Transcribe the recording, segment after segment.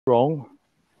wrong,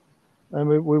 and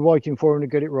we're waiting for him to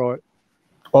get it right.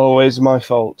 Always my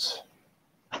fault.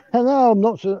 No, I'm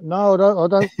not. No, I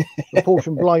don't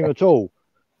apportion blame at all.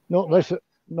 Not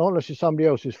unless it's somebody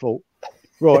else's fault.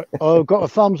 Right, I've got a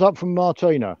thumbs up from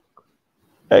Martina.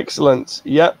 Excellent.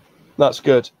 Yep, that's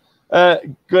good.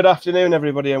 Good afternoon,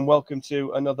 everybody, and welcome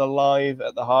to another live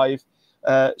at the Hive.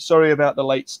 Sorry about the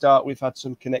late start. We've had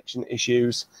some connection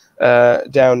issues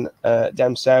down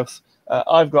south.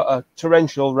 I've got a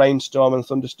torrential rainstorm and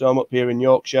thunderstorm up here in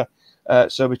Yorkshire.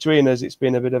 So between us, it's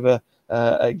been a bit of a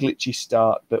glitchy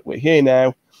start, but we're here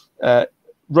now.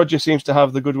 Roger seems to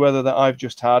have the good weather that I've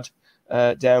just had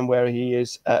down where he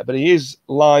is, but he is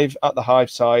live at the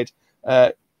Hive side.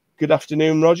 Good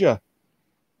afternoon, Roger.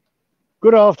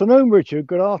 Good afternoon, Richard.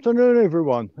 Good afternoon,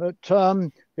 everyone.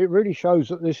 It really shows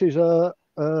that this is a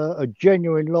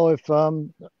genuine live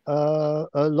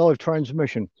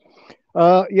transmission.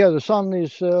 Yeah, the sun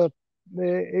is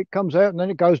it comes out and then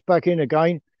it goes back in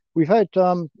again. We've had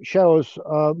showers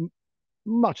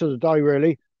much of the day,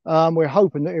 really. We're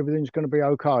hoping that everything's going to be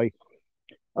okay.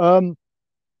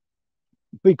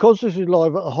 Because this is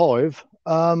live at the Hive,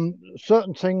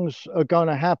 certain things are going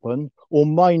to happen or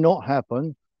may not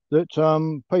happen that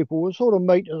people will sort of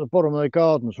meet at the bottom of their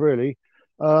gardens, really.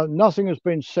 Nothing has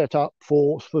been set up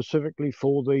specifically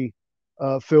for the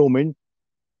filming.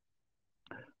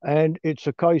 And it's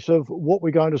a case of what we're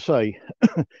going to see.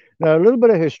 Now, a little bit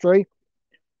of history.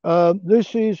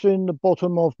 This is in the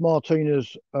bottom of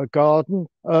Martina's garden.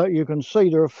 You can see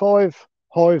there are 5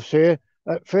 hives here,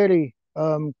 fairly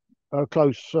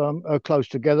close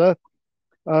together.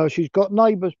 She's got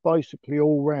neighbours basically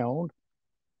all round.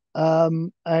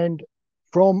 And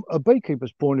from a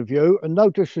beekeeper's point of view, and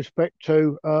no disrespect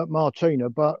to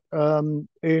Martina, but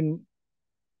in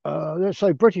let's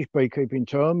say British beekeeping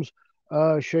terms,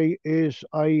 she is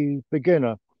a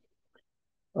beginner.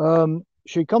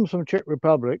 She comes from Czech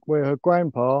Republic, where her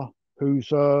grandpa,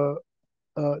 who's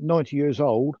 90 years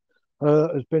old,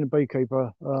 has been a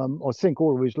beekeeper, I think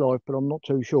all of his life, but I'm not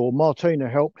too sure. Martina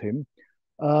helped him.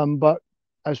 But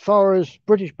as far as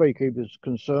British beekeepers are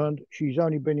concerned, she's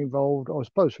only been involved, I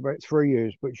suppose, for about 3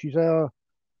 years, but she's our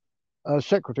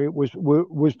secretary at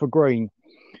Whisper Green.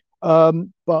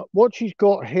 But what she's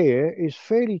got here is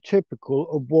fairly typical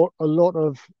of what a lot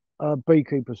of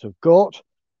beekeepers have got,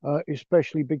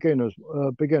 especially beginner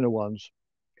ones.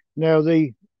 Now,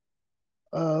 the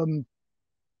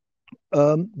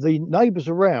neighbours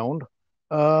around,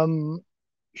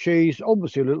 she's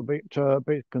obviously a little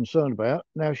bit concerned about.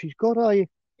 Now, she's got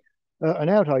an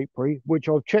out apiary, which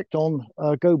I've checked on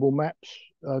Google Maps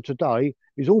today,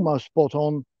 is almost spot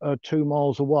on 2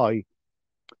 miles away.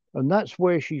 And that's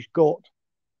where she's got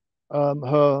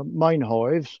her main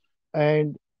hives,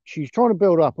 and she's trying to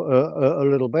build up a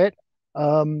little bit.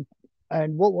 And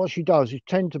what she does is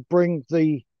tend to bring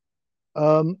the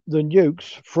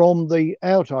nukes from the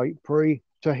out apiary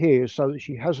to here, so that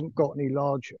she hasn't got any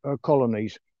large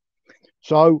colonies.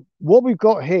 So what we've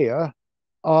got here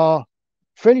are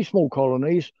fairly small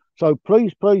colonies. So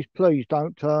please don't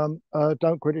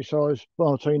criticise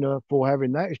Martina for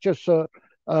having that. It's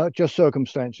just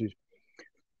circumstances.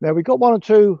 Now, we've got 1 or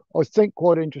 2, I think,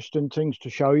 quite interesting things to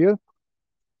show you.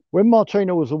 When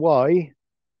Martina was away,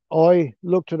 I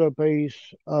looked at her bees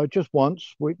just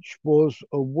once, which was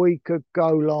a week ago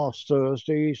last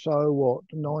Thursday. So what,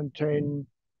 9, 10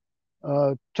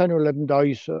 or 11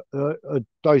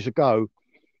 days ago.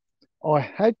 I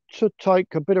had to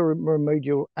take a bit of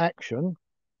remedial action,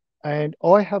 and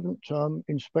I haven't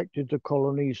inspected the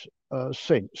colonies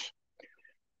since.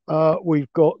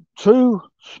 We've got 2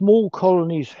 small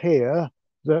colonies here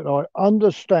that I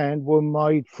understand were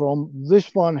made from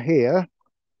this one here.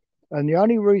 And the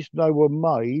only reason they were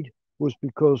made was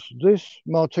because this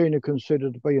Martina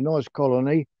considered to be a nice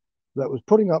colony that was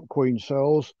putting up queen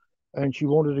cells, and she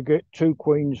wanted to get 2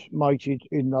 queens mated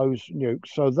in those nukes.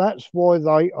 So that's why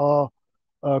they are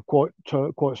quite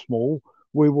small.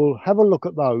 We will have a look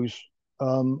at those,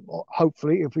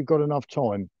 hopefully, if we've got enough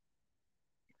time.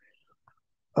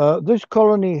 This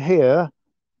colony here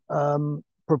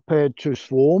prepared to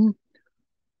swarm.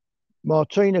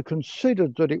 Martina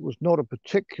considered that it was not a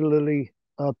particularly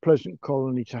pleasant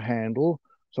colony to handle.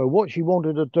 So what she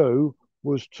wanted to do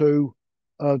was to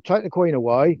take the queen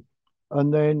away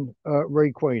and then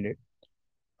re-queen it.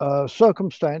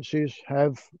 Circumstances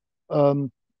have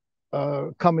come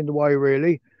in the way,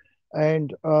 really,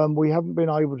 and we haven't been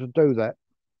able to do that.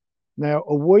 Now,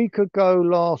 a week ago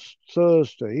last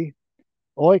Thursday,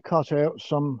 I cut out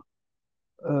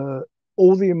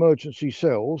all the emergency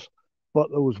cells, but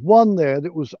there was one there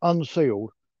that was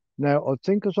unsealed. Now, I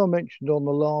think, as I mentioned on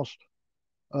the last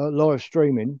live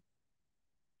streaming,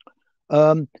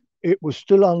 it was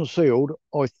still unsealed,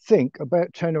 I think,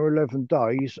 about 10 or 11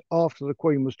 days after the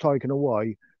queen was taken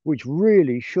away, which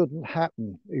really shouldn't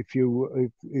happen if you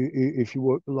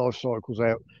work the life cycles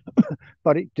out.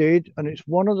 But it did, and it's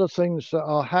one of the things that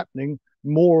are happening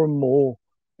more and more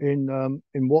in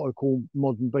what I call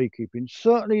modern beekeeping.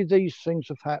 Certainly, these things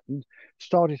have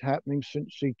started happening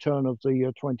since the turn of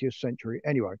the 20th century.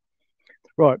 Anyway,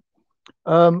 right.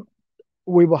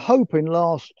 We were hoping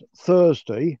last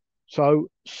Thursday, so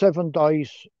 7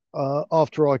 days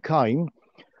after I came,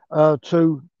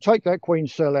 to take that queen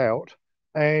cell out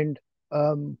and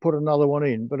put another one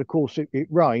in. But of course, it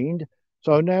rained.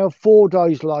 So now 4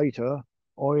 days later,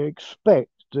 I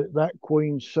expect that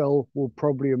queen cell will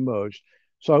probably emerge.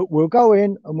 So we'll go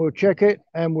in and we'll check it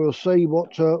and we'll see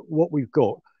what we've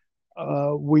got.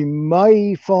 We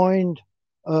may find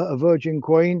a virgin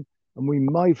queen and we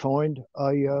may find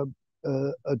a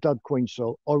dud queen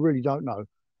cell. I really don't know.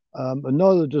 And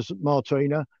neither does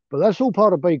Martina, but that's all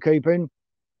part of beekeeping.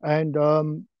 And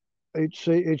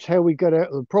it's how we get out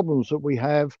of the problems that we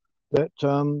have that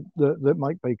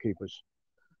make beekeepers.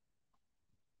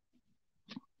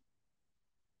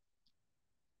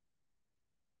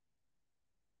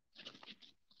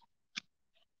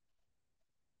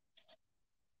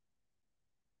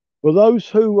 For those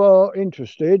who are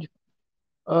interested,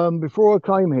 before I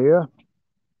came here,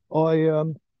 I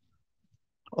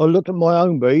looked at my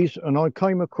own bees and I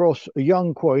came across a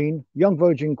young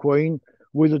virgin queen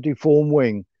with a deformed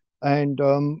wing. And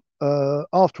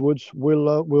afterwards,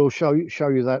 we'll show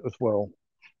you that as well.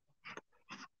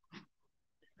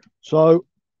 So,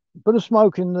 a bit of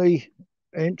smoke in the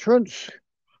entrance.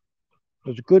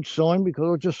 That's a good sign because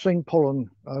I've just seen pollen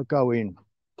go in.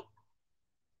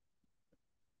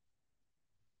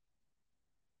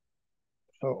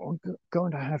 So I'm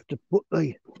going to have to put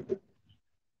the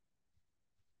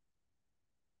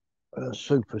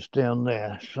supers down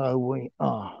there. So we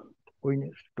are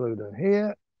queen excluder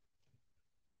here.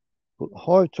 Put the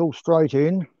hive tool straight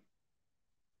in.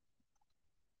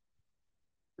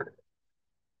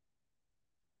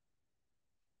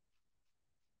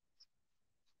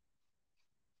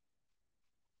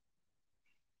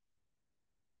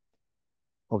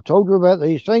 I've told you about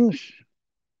these things.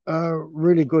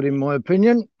 Really good in my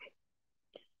opinion,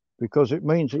 because it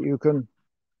means that you can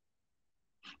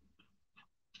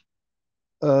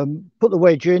put the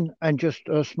wedge in and just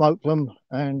smoke them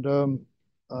and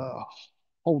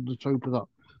hold the supers up.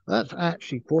 That's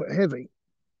actually quite heavy.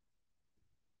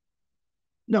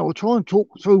 Now I'll try and talk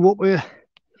through what we're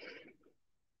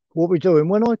doing.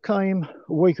 When I came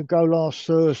a week ago last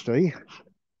Thursday,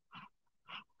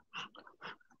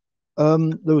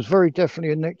 there was very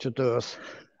definitely a nectar dearth.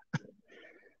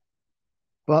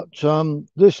 But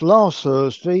this last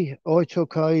Thursday, I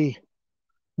took a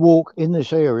walk in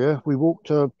this area. We walked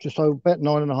just over about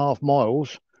 9.5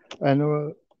 miles, and there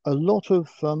were a lot of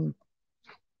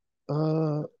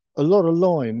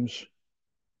limes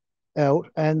out,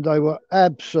 and they were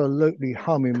absolutely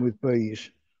humming with bees.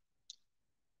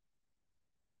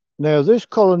 Now this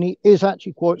colony is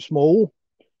actually quite small.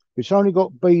 It's only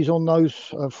got bees on those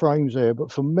frames there, but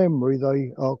from memory,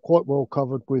 they are quite well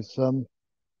covered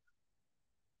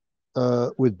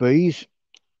with bees.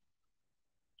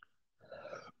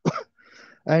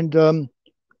 And when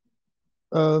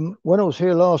I was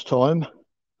here last time,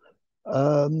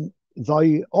 I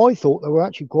thought they were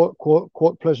actually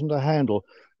quite pleasant to handle.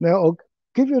 Now I'll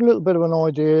give you a little bit of an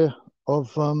idea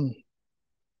of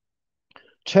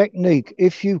technique.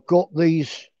 If you've got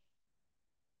these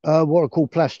what are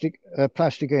called plastic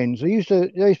ends, they used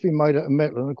to be made out of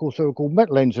metal, and of course they were called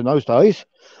metal ends in those days.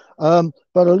 But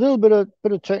a little bit of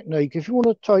technique. If you want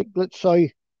to take, let's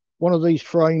say, one of these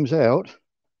frames out,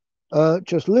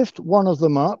 just lift one of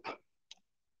them up,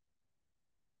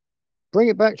 bring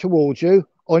it back towards you.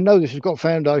 I know this has got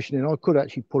foundation in. I could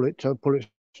actually pull it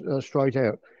straight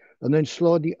out, and then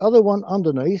slide the other one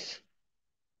underneath,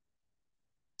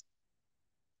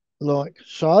 like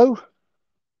so.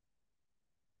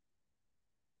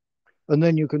 And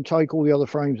then you can take all the other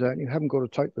frames out, and you haven't got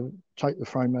to take the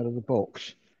frame out of the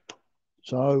box.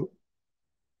 So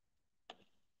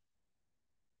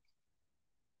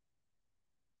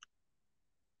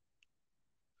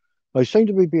they seem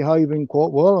to be behaving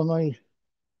quite well, and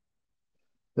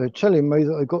they're telling me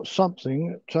that they've got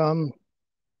something that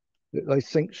they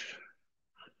think's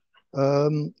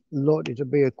likely to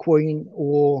be a queen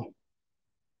or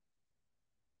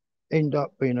end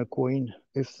up being a queen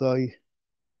if they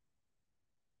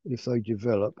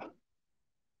develop.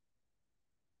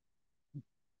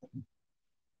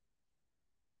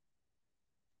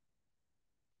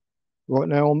 Right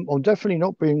now, I'm definitely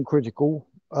not being critical,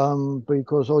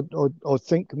 because I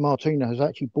think Martina has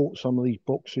actually bought some of these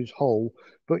boxes whole,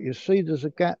 but you see there's a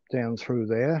gap down through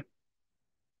there,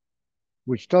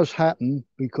 which does happen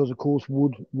because, of course,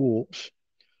 wood warps.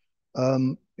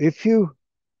 If you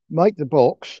make the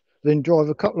box, then drive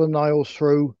a couple of nails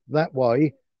through that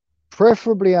way,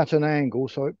 preferably at an angle,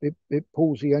 so it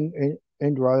pulls the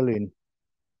end rail in.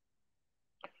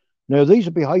 Now, these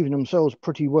are behaving themselves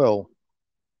pretty well.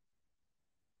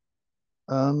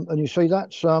 And you see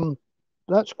that's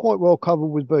quite well covered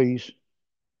with bees.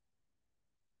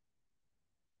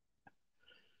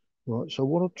 Right, so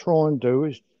what I'll try and do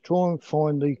is try and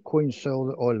find the queen cell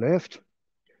that I left.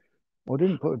 I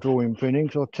didn't put a drawing pin in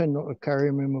because I tend not to carry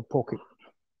them in my pocket.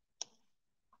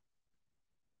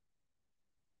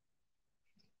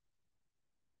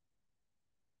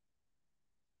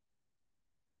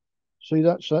 See,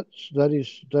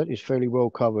 that is fairly well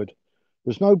covered.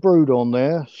 There's no brood on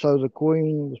there, so the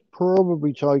queen was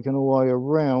probably taken away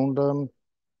around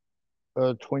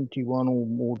 21 or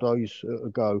more days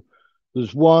ago.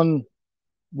 There's one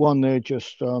there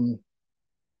just hasn't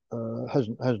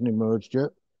emerged yet.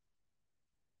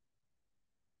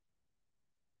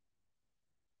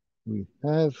 We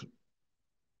have,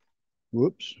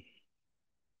 whoops.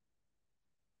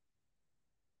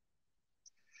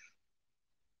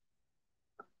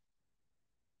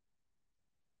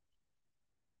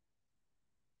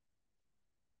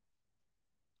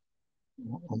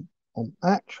 I'm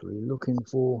actually looking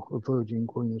for a virgin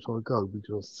queen as I go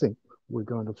because I think we're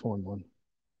going to find one.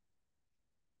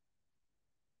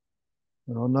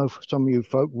 And I know for some of you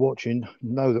folk watching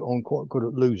know that I'm quite good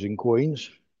at losing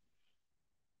queens.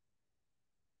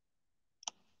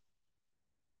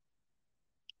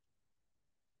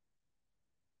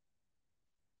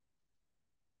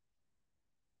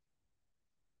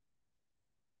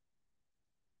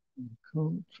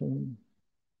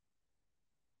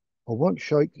 I won't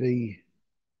shake the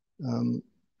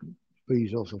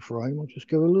bees off the frame. I'll just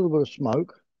give a little bit of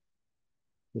smoke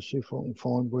to see if I can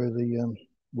find where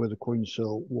the queen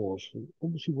cell was. It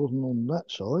obviously wasn't on that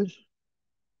side.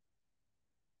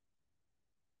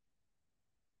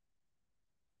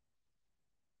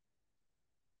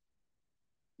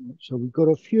 So we've got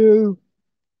a few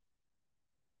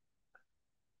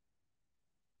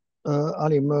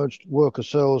unemerged worker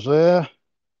cells there.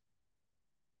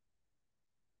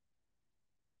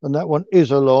 And that one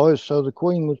is alive, so the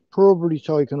queen was probably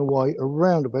taken away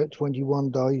around about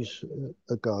 21 days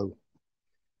ago.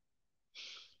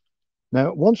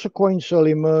 Now, once a queen cell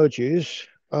emerges,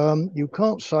 you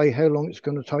can't say how long it's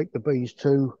going to take the bees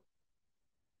to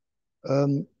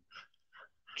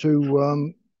chew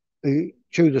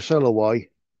the cell away,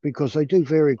 because they do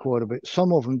vary quite a bit.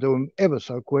 Some of them do them ever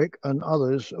so quick, and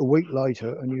others a week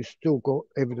later, and you've still got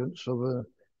evidence of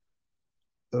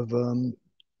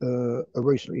a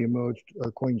recently emerged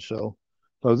queen cell.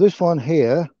 So this one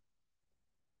here,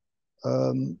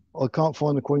 I can't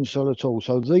find the queen cell at all.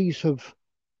 So these have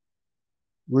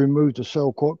removed the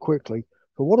cell quite quickly.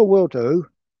 But what I will do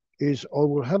is I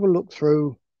will have a look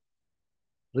through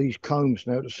these combs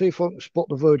now to see if I can spot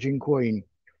the virgin queen,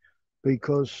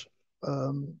 because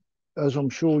as I'm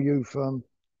sure you've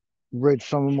read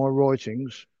some of my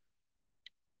writings,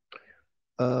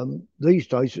 these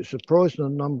days it's surprising the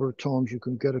number of times you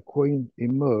can get a queen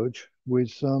emerge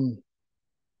with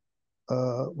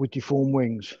deformed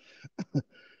wings.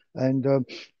 And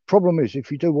problem is,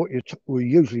 if you do what we're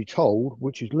usually told,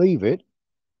 which is leave it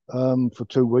for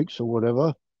 2 weeks or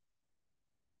whatever,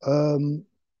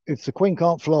 if the queen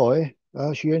can't fly,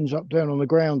 she ends up down on the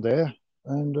ground there,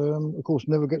 and of course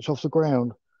never gets off the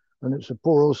ground. And it's the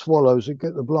poor old swallows that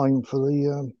get the blame for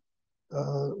the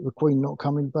queen not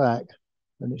coming back.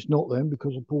 And it's not them,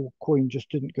 because the poor queen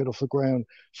just didn't get off the ground.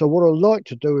 So what I like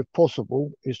to do, if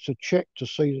possible, is to check to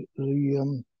see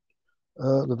the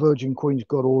virgin queen's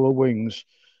got all her wings.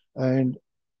 And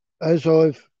as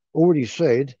I've already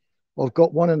said, I've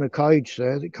got one in a cage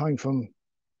there that came from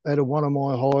out of one of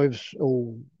my hives,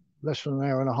 less than an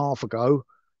hour and a half ago.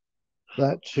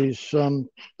 That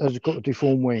has got a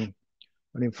deformed wing.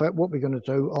 And in fact, what we're going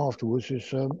to do afterwards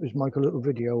is make a little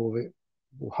video of it,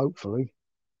 well, hopefully.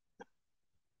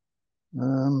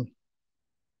 Right,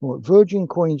 virgin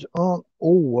queens aren't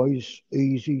always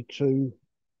easy to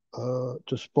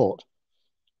spot.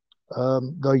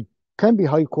 They can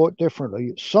behave quite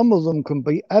differently. Some of them can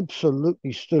be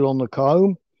absolutely still on the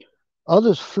comb,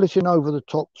 others flitting over the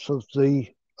tops of the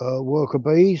worker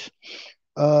bees.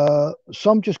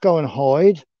 Some just go and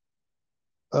hide,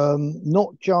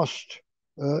 not just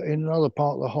in another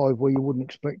part of the hive where you wouldn't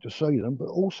expect to see them, but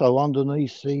also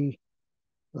underneath the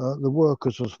the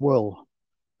workers as well.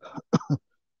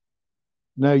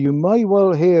 Now, you may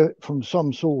well hear from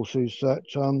some sources that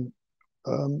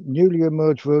newly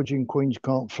emerged virgin queens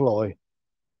can't fly.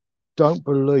 Don't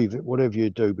believe it, whatever you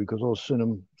do, because I've seen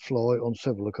them fly on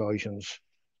several occasions.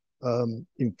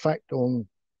 In fact, on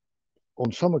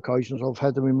some occasions, I've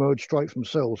had them emerge straight from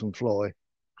cells and fly.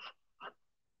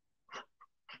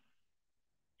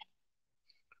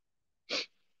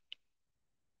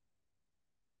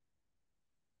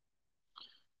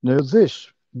 Now,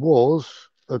 this was,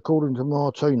 according to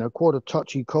Martina, quite a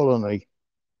touchy colony.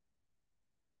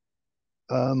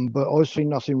 But I see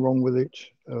nothing wrong with it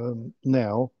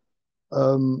now.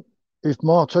 If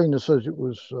Martina says it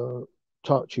was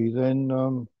touchy, then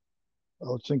I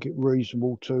think it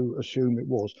reasonable to assume it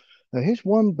was. Now, here's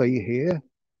one bee here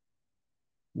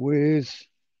with,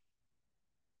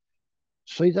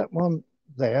 see that one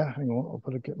there? Hang on, I'll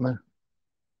better get my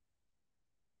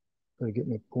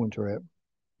pointer out.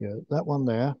 Yeah, that one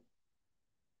there.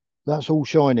 That's all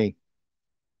shiny.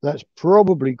 That's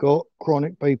probably got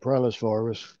chronic bee paralysis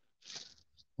virus.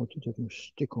 What did it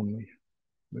stick on me?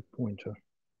 My pointer.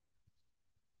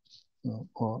 Oh,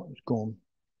 right, it's gone.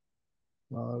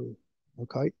 No,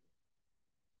 okay.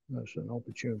 That's an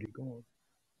opportunity gone.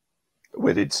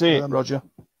 We did see it, Roger.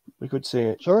 We could see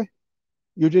it. Sorry?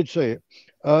 You did see it.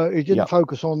 It didn't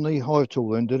focus on the hive tool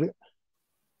then, did it?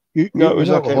 No, it was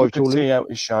okay. We could see how it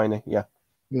was shiny, yeah.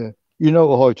 Yeah. You know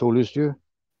what a hive tool is, do you?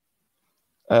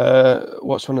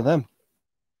 What's one of them?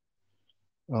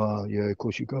 Yeah, of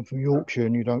course you come from Yorkshire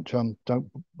and you don't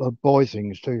buy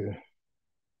things, do you?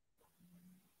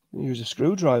 You use a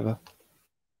screwdriver.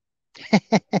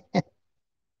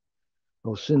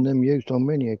 I've seen them used on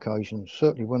many occasions.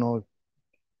 Certainly when I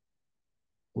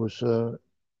was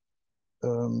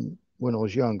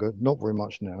younger, not very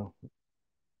much now.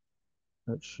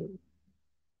 That's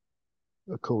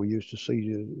cool. We used to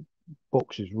see the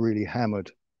boxes really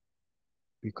hammered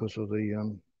because of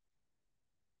the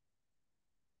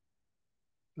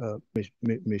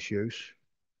misuse.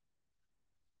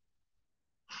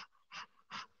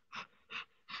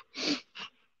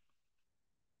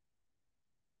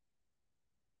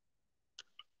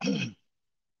 I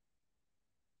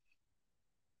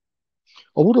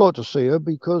would like to see her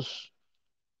because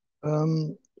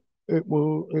it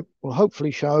will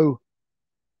hopefully show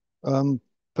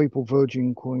people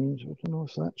virgin queens. I don't know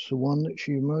if that's the one that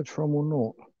she emerged from or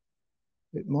not.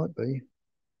 It might be.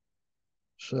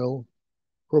 Cell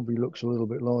probably looks a little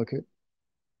bit like it.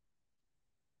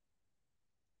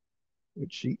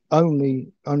 It's the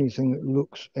only thing that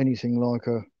looks anything like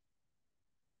a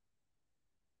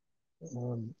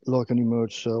like an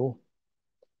emerged cell.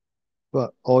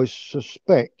 But I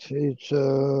suspect it's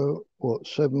what,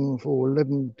 7 for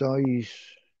 11 days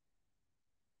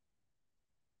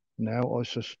now. I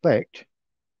suspect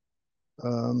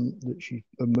that she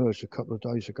emerged a couple of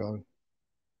days ago.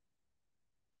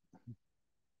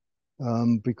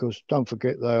 Because don't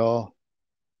forget they are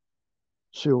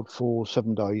sealed for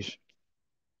 7 days,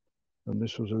 and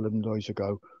this was 11 days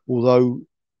ago. Although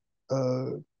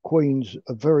queens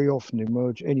very often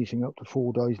emerge anything up to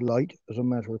 4 days late as a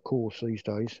matter of course these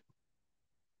days.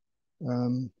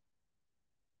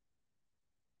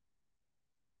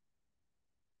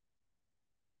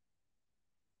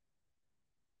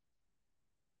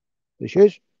 This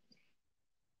is.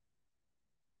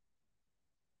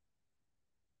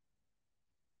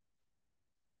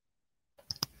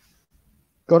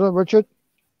 Got her, Richard?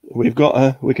 We've got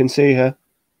her. We can see her.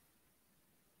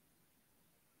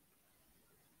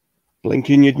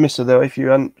 Blinking, you'd miss her though if you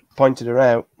hadn't pointed her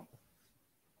out.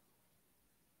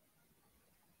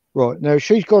 Right, now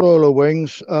she's got all her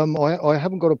wings. I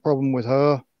haven't got a problem with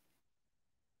her.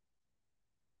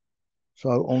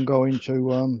 So I'm going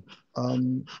to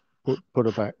put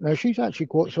her back. Now she's actually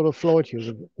quite sort of flighty as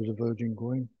a virgin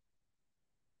queen.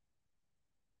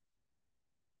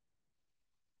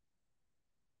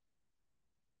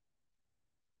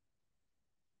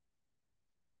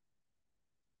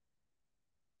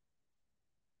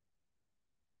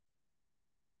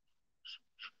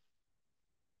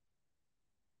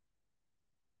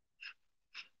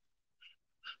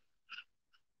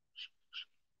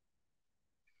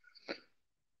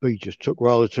 Bee just took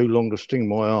rather too long to sting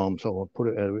my arm, so I'll put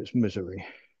it out of its misery.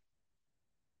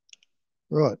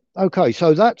 Right. Okay.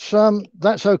 So that's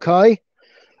okay.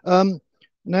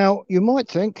 Now you might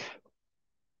think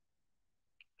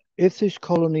if this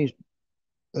colony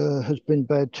has been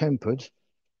bad-tempered,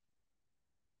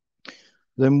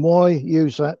 then why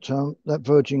use that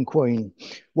virgin queen?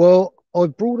 Well, I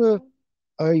brought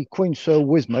a queen cell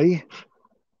with me.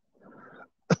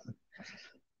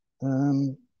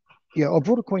 yeah, I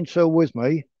brought a queen cell with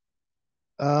me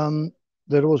that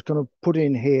I was going to put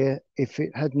in here if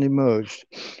it hadn't emerged.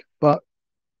 But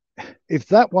if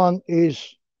that one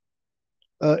is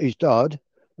dud,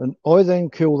 and I then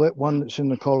kill that one that's in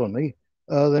the colony,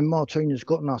 then Martina's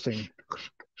got nothing.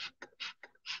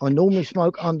 I normally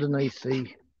smoke underneath the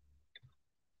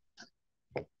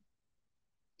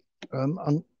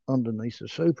underneath the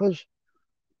supers.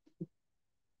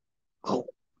 Oh.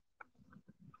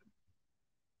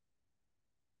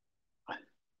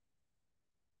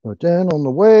 Go down on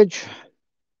the wedge,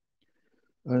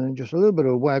 and then just a little bit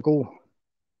of waggle,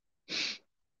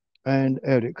 and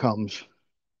out it comes.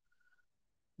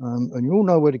 And you all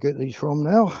know where to get these from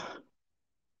now.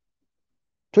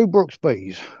 Two Brooks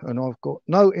bees, and I've got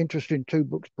no interest in two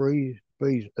Brooks bees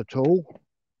at all.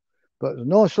 But a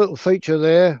nice little feature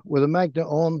there with a magnet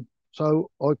on, so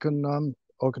I can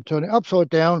turn it upside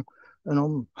down, and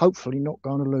I'm hopefully not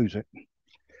going to lose it.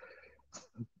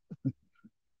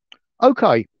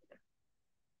 Okay,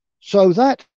 so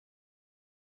that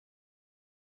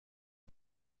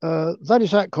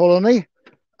is that colony.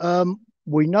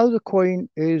 We know the queen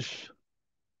is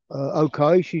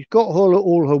okay. She's got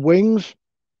all her wings.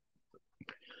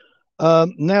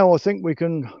 Now I think we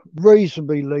can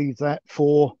reasonably leave that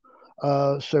for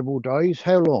several days.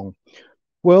 How long?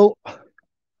 Well,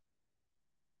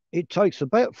 it takes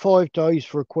about 5 days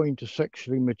for a queen to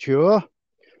sexually mature.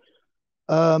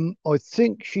 I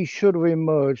think she should have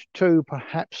emerged 2,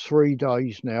 perhaps 3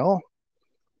 days now.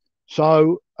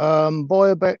 So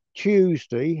by about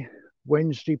Tuesday,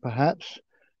 Wednesday perhaps,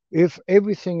 if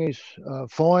everything is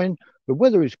fine, the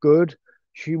weather is good,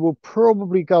 she will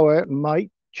probably go out and mate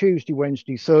Tuesday,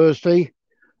 Wednesday, Thursday,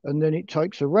 and then it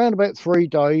takes around about 3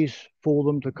 days for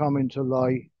them to come into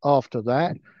lay after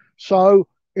that. So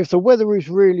if the weather is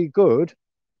really good,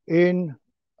 in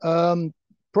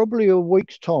probably a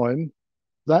week's time,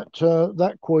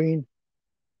 that queen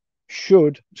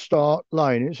should start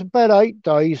laying. It's about 8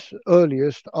 days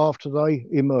earliest after they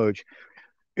emerge.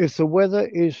 If the weather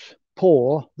is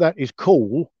poor, that is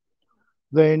cool,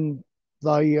 then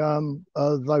they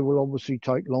will obviously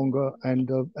take longer and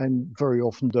very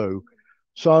often do.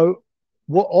 So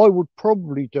what I would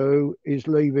probably do is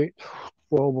leave it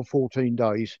 12 or 14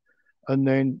 days, and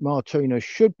then Martina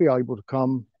should be able to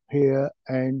come here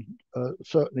and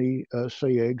certainly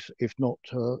see eggs, if not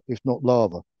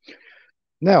larvae.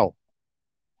 Now,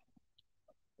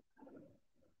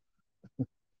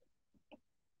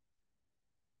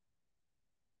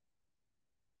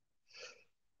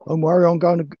 don't worry, I'm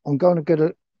going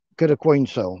to get a queen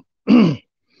cell. I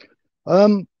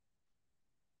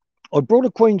brought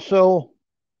a queen cell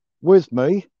with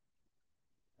me.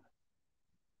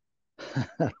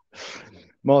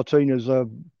 Martina's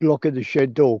blocking the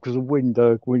shed door because the wind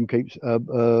keeps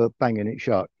banging it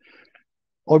shut.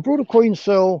 I brought a queen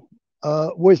cell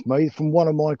with me from one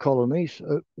of my colonies.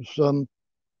 It was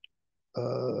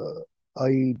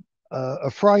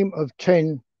a frame of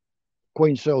 10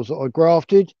 queen cells that I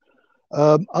grafted.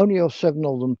 Only 7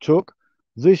 of them took.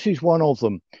 This is one of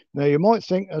them. Now you might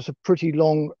think that's a pretty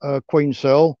long queen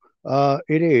cell.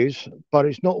 It is, but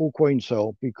it's not all queen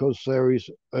cell because there is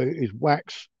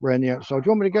wax around the outside. Do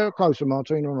you want me to go closer,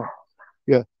 Martina, or not?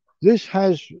 Yeah, this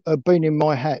has been in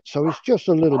my hat, so it's just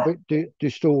a little bit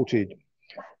distorted.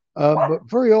 But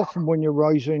very often when you're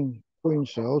raising queen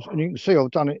cells, and you can see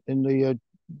I've done it in the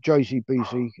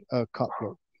JCBC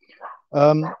cutlet.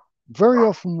 Very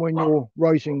often when you're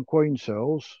raising queen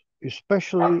cells,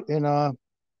 especially in a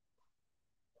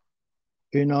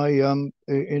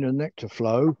nectar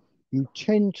flow, you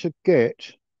tend to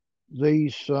get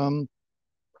these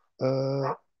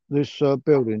this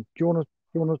building. Do you want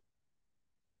to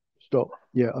stop?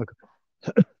 Yeah, okay.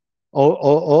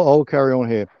 I'll carry on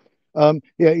here.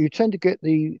 Yeah, you tend to get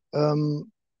the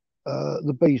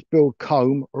bees build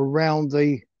comb around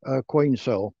the queen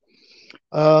cell.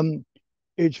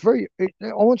 It's I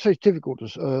won't say it's difficult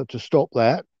to stop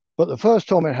that, but the first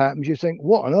time it happens, you think,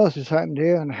 what on earth has happened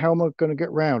here, and how am I going to get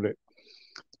around it?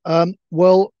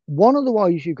 Well, one of the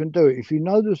ways you can do it, if you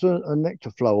know there's a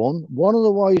nectar flow on, one of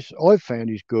the ways I've found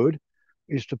is good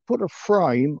is to put a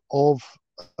frame of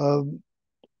an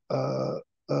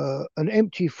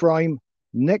empty frame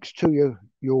next to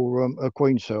your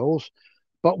queen cells,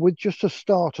 but with just a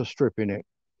starter strip in it.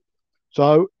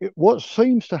 So what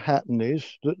seems to happen is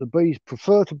that the bees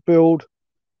prefer to build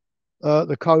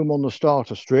the comb on the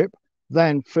starter strip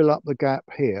than fill up the gap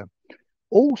here.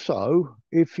 Also,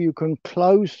 if you can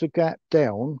close the gap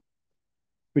down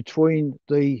between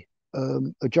the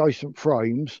adjacent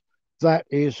frames, that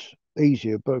is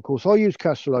easier. But of course, I use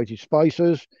castellated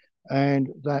spacers, and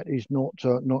that is not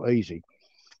easy.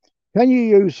 Can you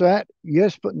use that?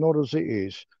 Yes, but not as it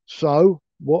is. So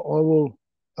what I will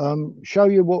show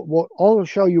you I'll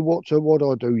show you what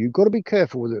I do. You've got to be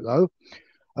careful with it though.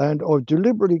 And I've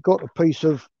deliberately got a piece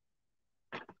of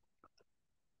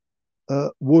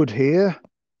wood here.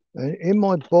 And in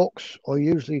my box, I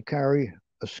usually carry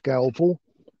a scalpel,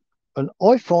 and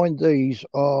I find these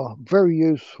are very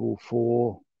useful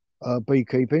for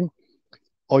beekeeping.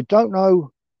 I don't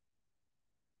know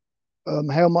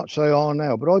how much they are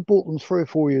now, but I bought them 3 or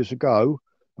 4 years ago,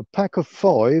 a pack of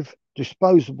 5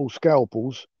 disposable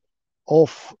scalpels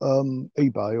off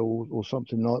eBay or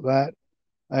something like that.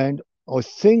 And I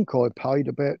think I paid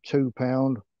about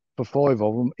 £2 for 5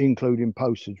 of them, including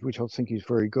postage, which I think is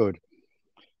very good.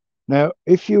 Now,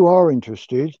 if you are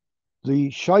interested, the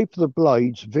shape of the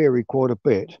blades vary quite a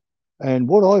bit. And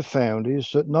what I've found is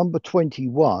that number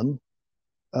 21,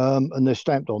 and they're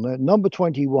stamped on there, number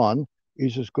 21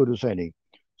 is as good as any.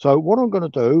 So what I'm going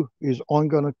to do is I'm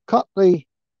going to cut the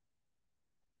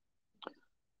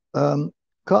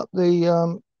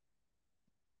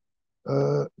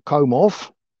comb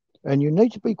off, and you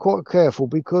need to be quite careful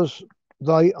because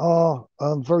they are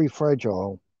very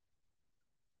fragile.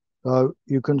 So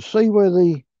you can see where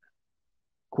the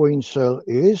queen cell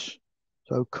is.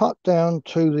 So cut down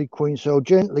to the queen cell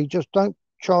gently, just don't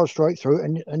charge straight through,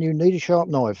 and you need a sharp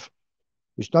knife.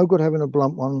 It's no good having a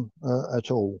blunt one at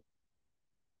all.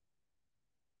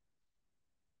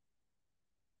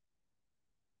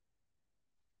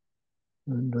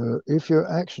 And if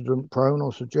you're accident prone,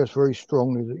 I suggest very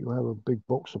strongly that you have a big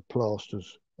box of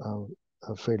plasters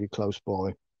fairly close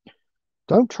by.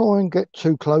 Don't try and get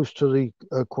too close to the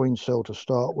queen cell to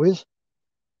start with,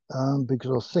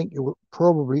 because I think you will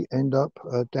probably end up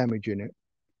damaging it.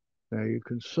 Now you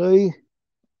can see,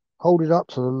 hold it up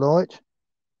to the light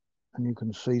and you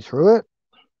can see through it.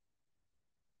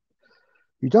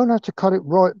 You don't have to cut it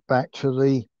right back to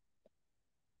the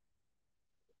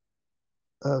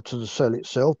cell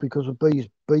itself, because the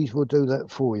bees will do that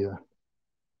for you.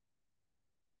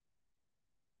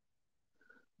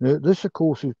 Now, this, of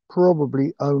course, is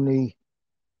probably only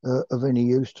of any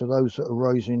use to those that are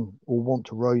raising or want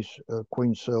to raise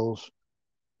queen cells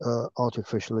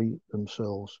artificially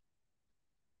themselves.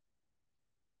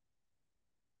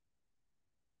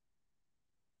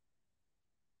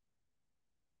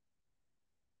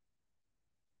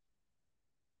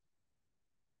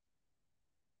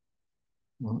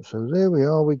 Right, so there we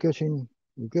are. We're getting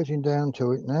down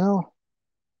to it now.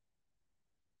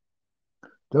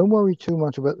 Don't worry too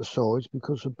much about the size,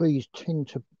 because the bees tend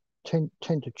to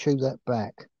chew that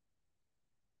back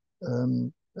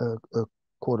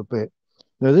quite a bit.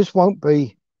 Now this won't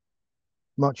be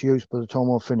much use by the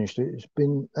time I've finished it. It's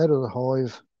been out of the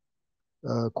hive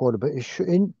quite a bit. It's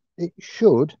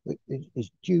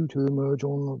due to emerge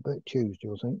on about Tuesday,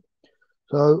 I think.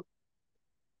 So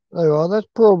there you are. That's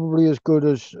probably as good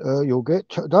as you'll get.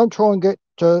 Don't try and get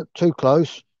too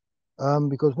close,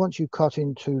 because once you cut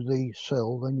into the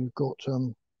cell, then you've got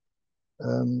a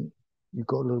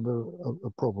little bit of a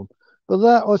problem. But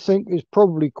that, I think, is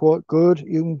probably quite good.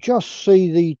 You can just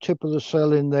see the tip of the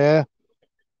cell in there.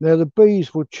 Now the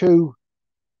bees will chew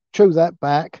that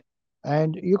back,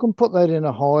 and you can put that in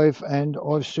a hive, and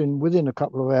I've seen within a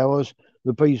couple of hours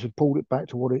the bees have pulled it back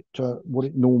to what it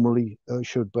normally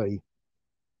should be.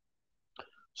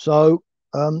 So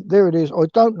there it is. I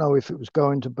don't know if it was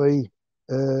going to be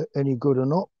any good or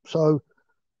not. So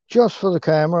just for the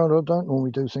camera, and I don't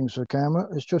normally do things for the camera,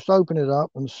 let's just open it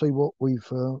up and see what we've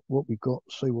got.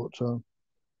 See what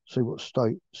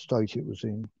state it was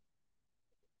in.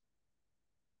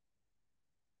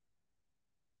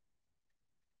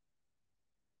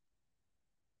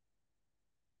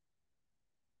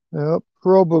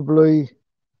 Probably.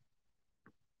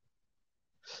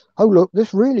 Oh, look,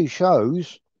 this really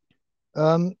shows.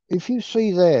 If you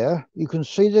see there, you can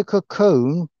see the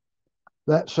cocoon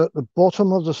that's at the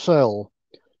bottom of the cell.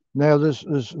 Now, there's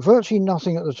virtually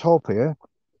nothing at the top here.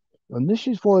 And this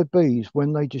is why bees,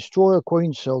 when they destroy a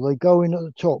queen cell, they go in at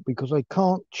the top, because they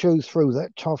can't chew through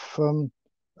that tough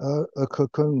a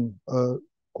cocoon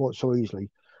quite so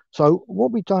easily. So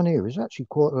what we've done here is actually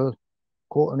quite an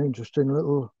interesting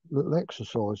little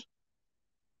exercise.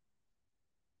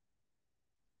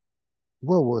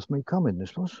 Well worth me coming,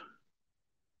 this was.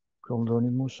 I'm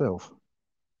learning myself.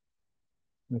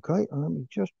 Okay, and let me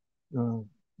just can't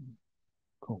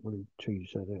really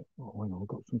tease that out. Oh, hang on, I've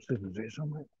got some scissors here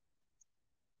somewhere.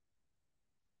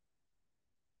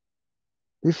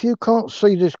 If you can't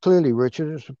see this clearly,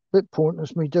 Richard, it's a bit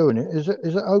pointless me doing it. Is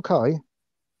it okay?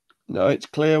 No, it's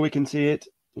clear. We can see it.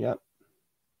 Yeah.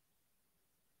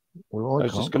 Well, I I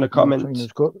was just can't going to because comment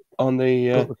Martina's got on the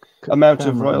the amount of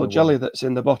camera in royal the jelly way. that's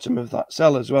in the bottom of that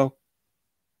cell as well.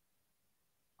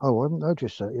 Oh, I haven't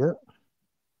noticed that yet.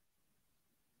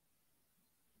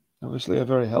 Obviously, a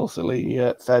very healthily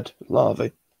fed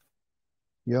larvae.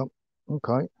 Yep.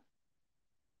 Okay.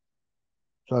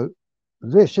 So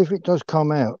this, if it does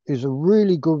come out, is a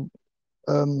really good.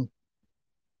 Yeah.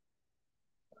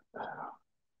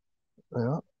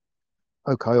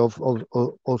 Okay, I've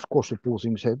squashed the poor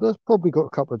thing's head. That's probably got a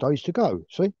couple of days to go.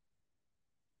 See.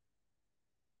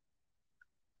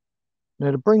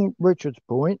 Now to bring Richard's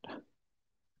point,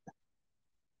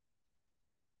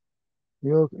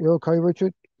 you okay,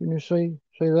 Richard? Can you see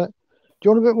that? Do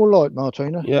you want a bit more light,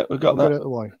 Martina? Yeah, we've got I'll that. get out of the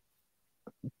way.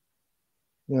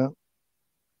 Yeah.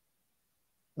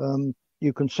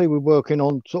 You can see we're working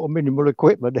on sort of minimal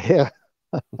equipment here.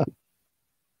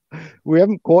 We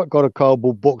haven't quite got a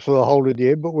cardboard box with a hole in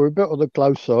the end, but we're a bit on the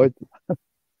close side.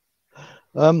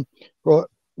 Right.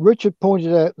 Richard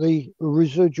pointed out the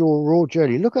residual raw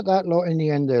jelly. Look at that lot in the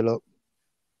end there, look.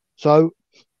 So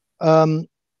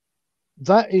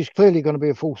that is clearly going to be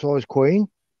a full-size queen.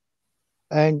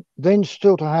 And then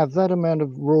still to have that amount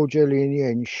of raw jelly in the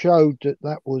end showed that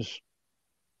that was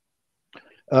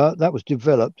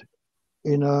developed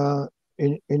in a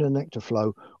nectar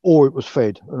flow, or it was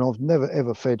fed. And I've never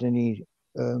ever fed any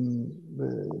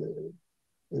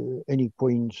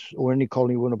queens or any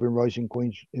colony when I've been raising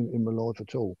queens in my life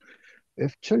at all.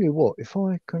 Tell you what, if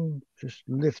I can just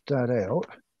lift that out,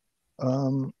 I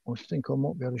think I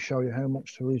might be able to show you how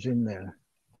much there is in there.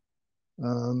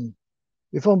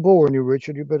 If I'm boring you,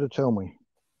 Richard, you better tell me.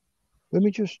 Let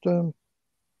me just have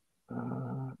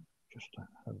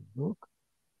a look.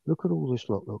 Look at all this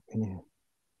lot, look in here.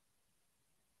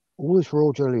 All this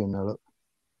raw jelly in there, look.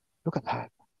 Look at that.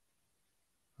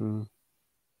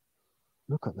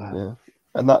 Look at that. Yeah.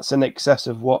 And that's in excess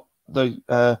of what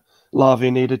the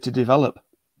larvae needed to develop.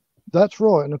 That's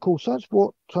right. And of course, that's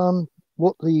what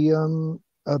the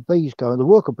bees go, the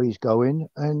worker bees go in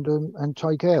and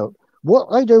take out.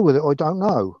 What they do with it, I don't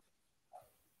know.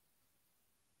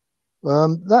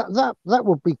 That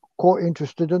would be quite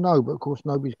interesting to know, but of course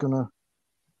nobody's going to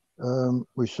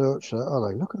research that, are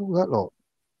they? Look at all that lot.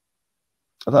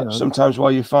 That's sometimes why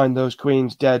you find those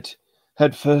queens dead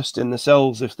head first in the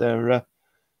cells if they're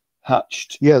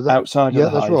hatched outside of the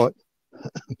that's hive. right.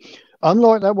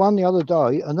 Unlike that one the other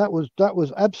day, and that was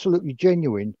absolutely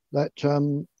genuine. That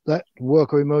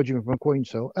worker emerging from a queen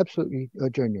cell, absolutely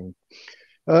genuine.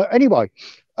 Anyway,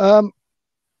 right,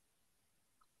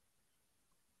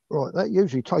 that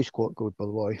usually tastes quite good, by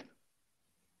the way.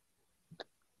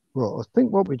 Right, I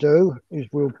think what we do is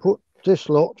we'll put this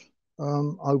lot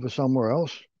over somewhere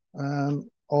else.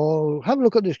 I'll have a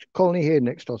look at this colony here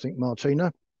next, I think,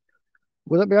 Martina.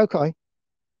 Will that be okay?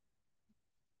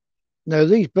 Now,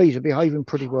 these bees are behaving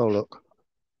pretty well, look,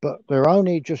 but they're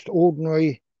only just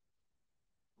ordinary,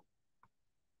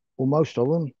 or most of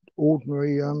them,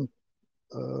 ordinary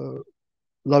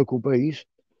local bees.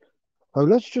 So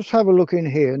let's just have a look in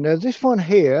here. Now, this one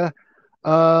here,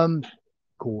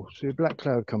 cool, see a black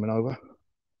cloud coming over.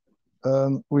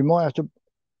 We might have to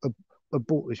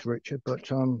abort this, Richard,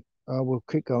 but we'll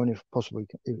keep going if possibly,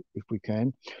 if we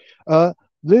can.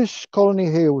 This colony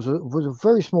here was a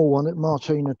very small one that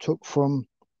Martina took from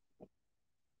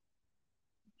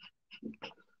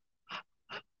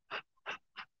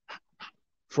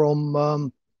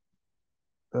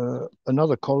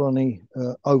another colony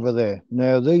over there.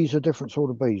 Now these are different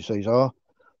sort of bees. These are.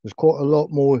 There's quite a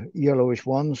lot more yellowish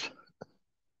ones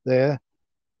there,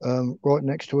 right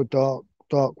next to a dark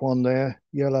one there.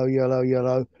 Yellow, yellow,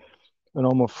 yellow. And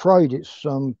I'm afraid it's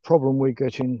some problem we're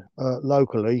getting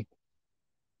locally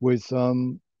with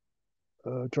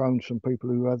drones from people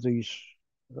who have these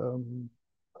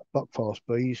buckfast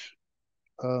bees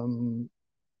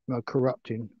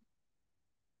corrupting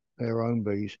their own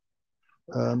bees.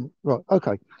 Right,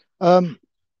 okay.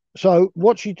 So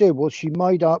what she did was she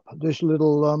made up this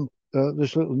little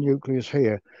nucleus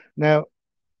here. Now,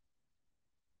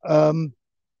 I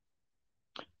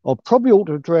probably ought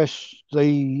to address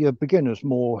the beginners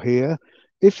more here.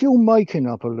 If you're making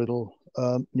up a little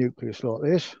nucleus like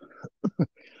this,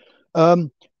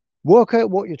 work out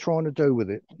what you're trying to do with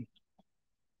it.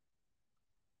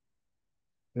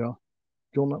 Yeah,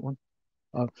 do you want that one?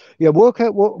 Yeah, work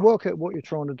out what you're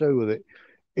trying to do with it.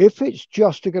 If it's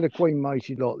just to get a queen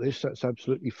mated like this, that's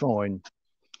absolutely fine.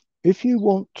 If you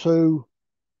want to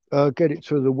get it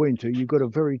through the winter, you've got a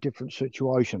very different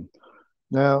situation.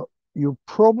 Now, you'll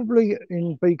probably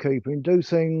in beekeeping do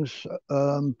things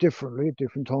differently at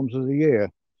different times of the year.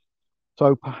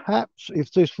 So perhaps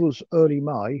if this was early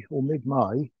May or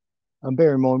mid-May, And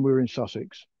bear in mind, we're in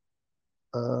Sussex.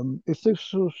 If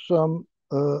this was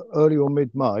early or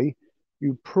mid-May,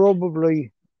 you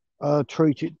probably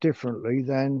treat it differently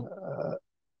than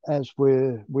as we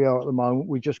are at the moment.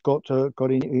 We just got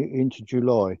into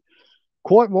July.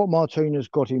 Quite what Martina's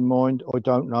got in mind, I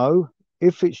don't know.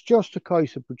 If it's just a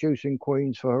case of producing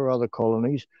queens for her other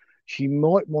colonies, she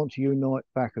might want to unite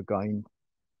back again.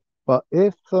 But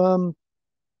if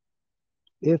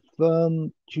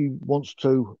she wants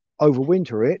to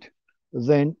overwinter it,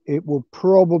 then it will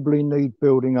probably need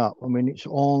building up. I mean, it's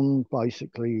on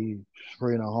basically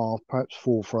 3.5, perhaps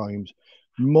 4 frames.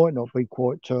 Might not be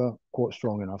quite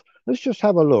strong enough. Let's just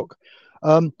have a look.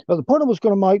 But the point I was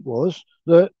going to make was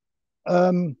that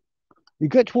you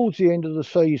get towards the end of the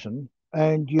season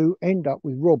and you end up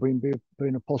with robbing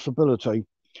being a possibility.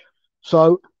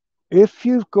 So if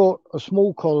you've got a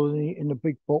small colony in a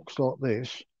big box like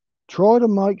this, try to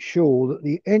make sure that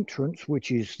the entrance,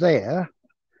 which is there,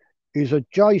 is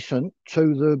adjacent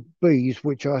to the bees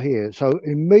which are here. So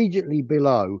immediately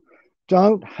below.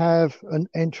 Don't have an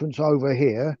entrance over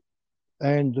here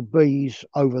and the bees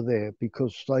over there,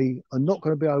 because they are not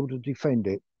going to be able to defend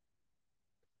it.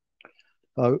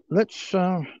 So let's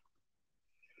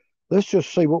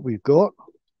just see what we've got.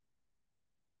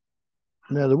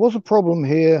 Now, there was a problem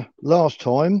here last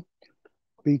time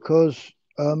because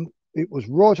it was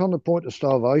right on the point of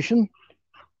starvation,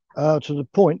 to the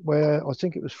point where I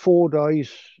think it was 4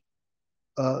 days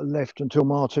left until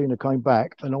Martina came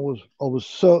back, and I was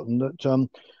certain that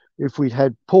if we'd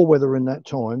had poor weather in that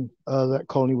time, that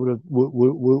colony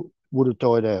would have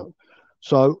died out.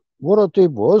 So what I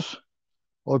did was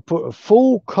I put a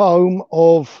full comb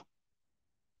of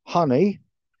honey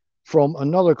from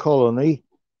another colony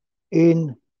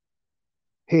in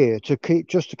here to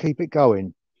keep it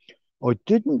going. I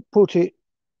didn't put it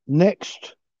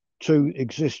next to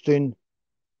existing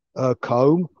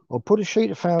comb. I put a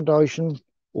sheet of foundation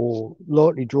or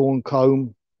lightly drawn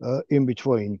comb in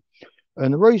between,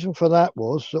 and the reason for that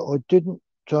was that I didn't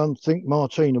think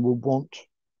Martina would want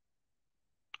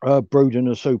brooding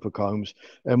of super combs.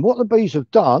 And what the bees have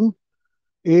done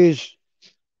is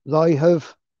they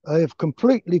have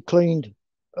completely cleaned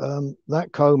that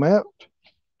comb out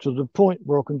to the point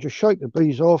where I can just shake the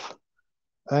bees off,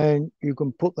 and you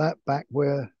can put that back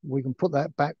where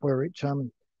it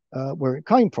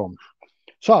came from.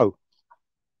 So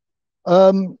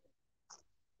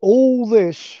all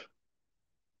this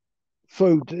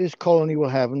food that this colony will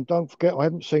have, and don't forget I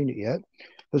haven't seen it yet,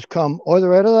 has come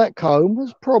either out of that comb.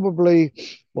 There's probably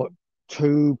what,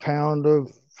 2 pounds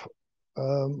of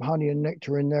honey and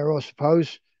nectar in there, I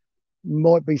suppose.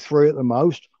 Might be 3 at the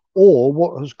most, or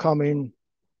what has come in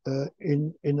the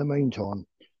meantime.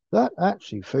 That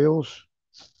actually feels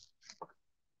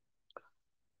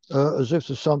as if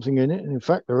there's something in it, and in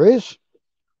fact there is.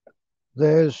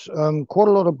 There's quite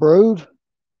a lot of brood.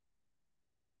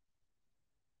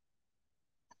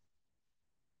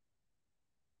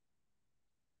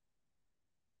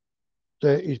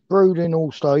 There is brood in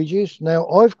all stages. Now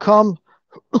I've come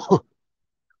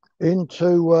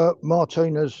into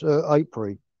Martina's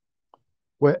apiary.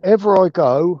 Wherever I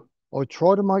go, I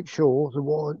try to make sure that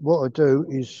what I do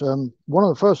is one of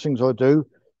the first things I do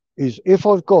is, if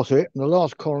I've got it, and the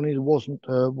last colony there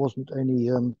wasn't any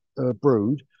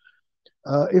brood.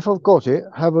 If I've got it,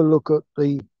 have a look at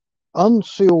the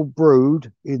unsealed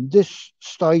brood in this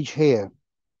stage here.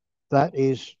 That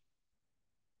is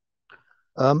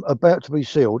about to be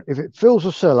sealed. If it fills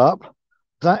a cell up,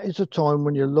 that is the time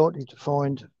when you're likely to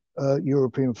find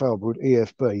European foul brood,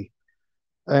 EFB.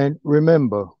 And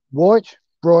remember, white,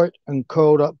 bright, and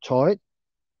curled up tight.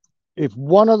 If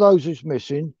one of those is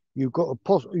missing, you've got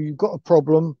a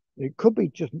problem. It could be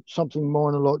just something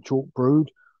minor like chalk brood,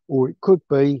 or it could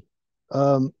be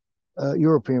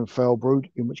European foul brood,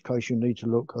 in which case you need to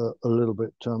look a little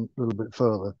bit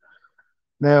further.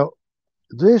 Now,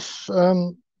 this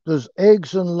there's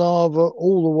eggs and larvae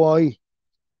all the way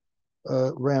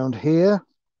round here.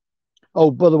 Oh,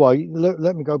 by the way,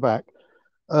 let me go back.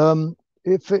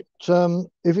 If it's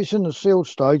in the sealed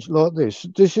stage like this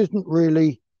isn't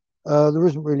really there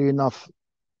isn't really enough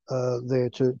there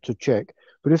to check.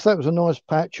 But if that was a nice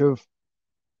patch of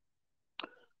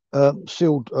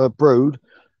sealed brood,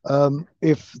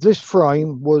 if this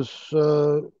frame was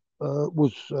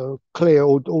clear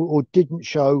or didn't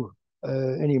show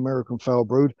any American foul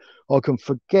brood, I can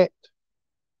forget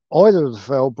either of the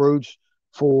foul broods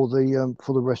for the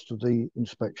rest of the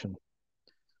inspection.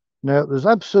 Now, there's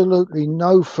absolutely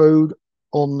no food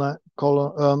on that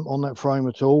on that frame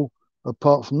at all,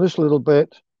 apart from this little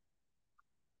bit.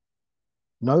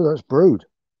 No, that's brood.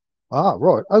 Ah,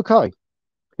 right. Okay.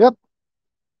 Yep.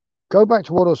 go back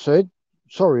to what I said.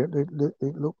 Sorry,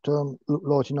 it looked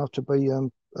light enough to be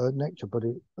nectar,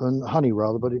 and honey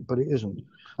rather, but it isn't.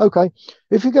 Okay,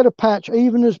 if you get a patch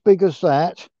even as big as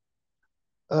that,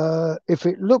 if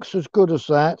it looks as good as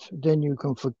that, then you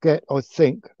can forget, I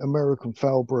think, American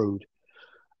foul brood.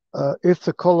 If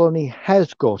the colony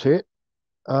has got it,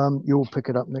 you'll pick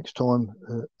it up next time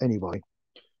anyway.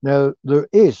 Now, there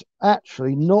is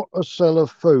actually not a cell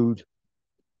of food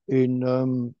in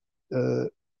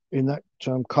that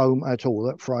comb at all,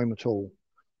 that frame at all.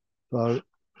 So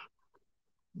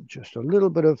just a little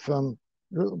bit of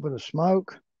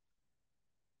smoke.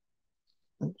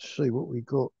 Let's see what we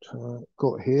got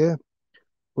here.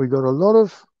 We got a lot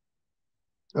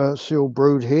of seal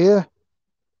brood here,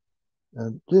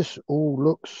 and this all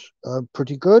looks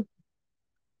pretty good.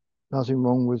 Nothing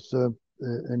wrong with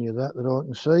any of that I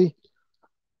can see.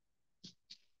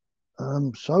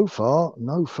 So far,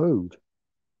 no food.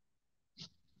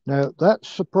 Now, that's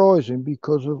surprising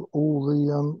because of all the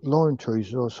lime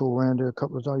trees that I saw around here a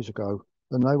couple of days ago,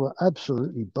 and they were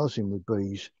absolutely buzzing with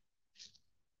bees.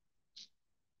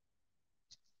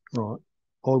 Right,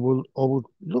 I will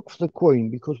look for the queen,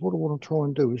 because what I want to try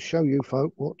and do is show you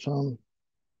folk what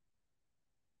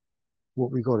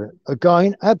we got it.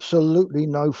 Again, absolutely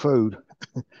no food.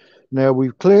 Now,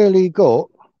 we've clearly got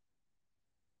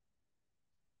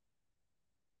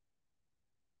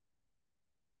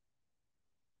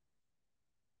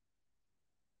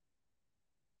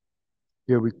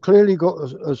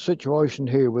a situation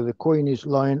here where the queen is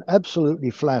laying absolutely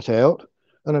flat out,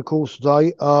 and of course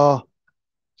they are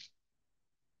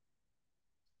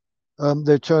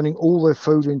they're turning all their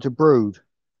food into brood,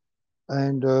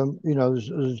 and you know,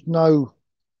 there's no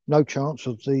chance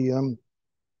of the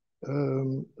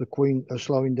queen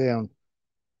slowing down.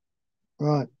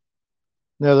 Right,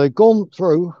 now they've gone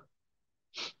through.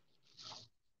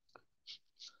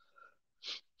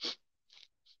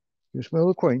 You smell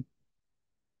the queen?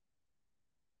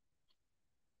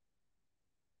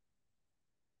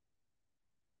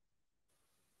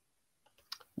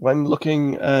 When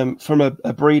looking from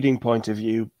a breeding point of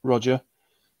view, Roger,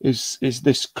 is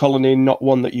this colony not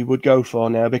one that you would go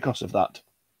for now because of that?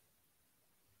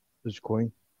 This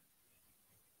queen?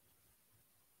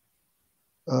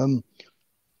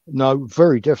 No,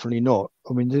 very definitely not.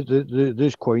 I mean,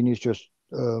 this queen is just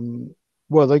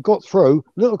well, they got through,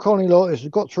 little colony like this has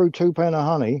got through 2 pound of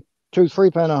honey,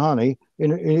 3 pound of honey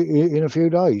in a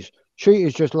few days. She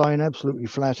is just laying absolutely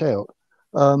flat out.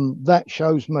 That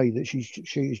shows me that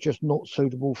she's just not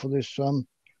suitable for this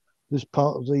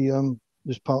part of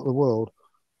the world.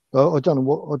 I don't know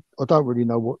what I don't really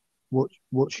know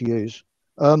what she is.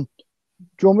 Do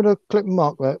you want me to clip and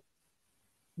mark that,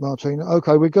 Martina?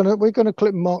 Okay, we're gonna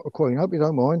clip and mark the queen. Hope you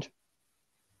don't mind.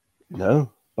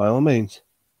 No, by all means.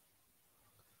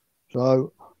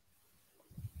 So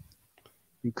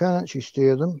you can actually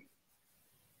steer them.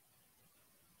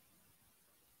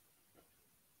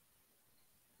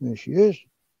 There she is.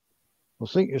 I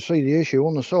think you see the issue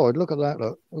on the side. Look at that.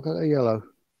 Look at the yellow.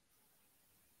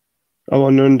 Oh,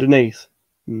 and underneath.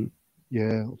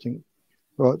 Yeah, I think.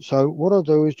 Right. So what I'll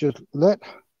do is just let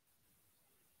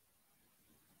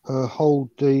her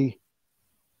hold the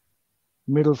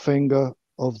middle finger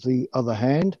of the other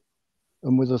hand,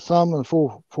 and with the thumb and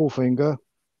forefinger,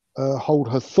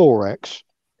 hold her thorax,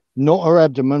 not her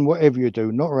abdomen. Whatever you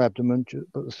do, not her abdomen,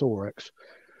 but the thorax.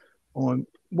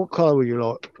 What colour would you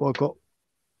like? Well, I've got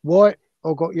white,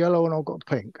 I've got yellow, and I've got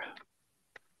pink.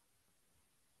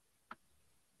 Do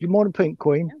you mind a pink,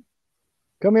 Queen?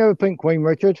 Can we have a pink, Queen,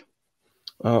 Richard?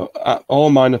 All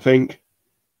mine are pink.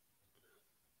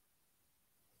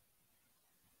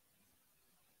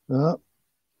 No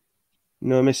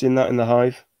missing that in the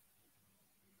hive.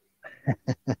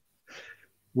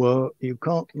 Well, you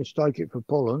can't mistake it for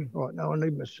pollen. Right, now I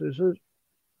need my scissors.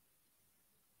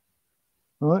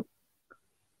 All right.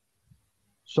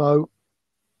 So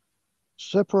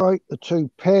separate the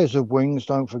 2 pairs of wings,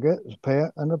 don't forget, there's a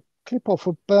pair, and clip off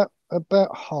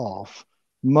about half.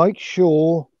 Make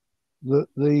sure that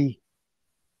the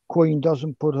queen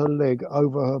doesn't put her leg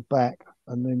over her back,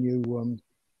 and then you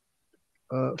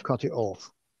cut it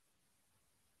off.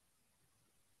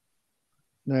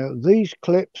 Now these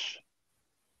clips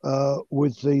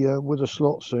with the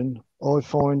slots in, I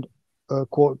find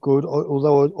quite good,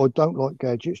 although I don't like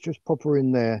gadgets. Just pop her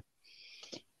in there.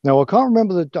 Now, I can't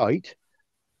remember the date,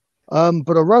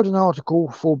 but I wrote an article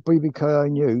for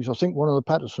BBKA News, I think one of the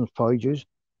Patterson's pages,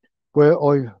 where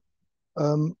I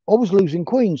was losing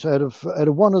queens out of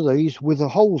one of these with the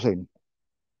holes in,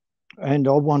 and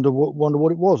I wonder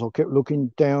what it was. I kept looking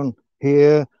down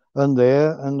here and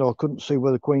there, and I couldn't see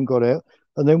where the queen got out.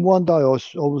 And then one day I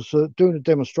was doing a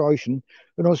demonstration,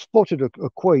 and I spotted a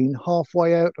queen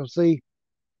halfway out of the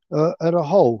at a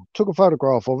hole. Took a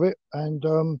photograph of it, and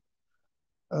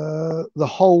the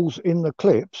holes in the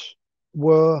clips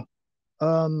were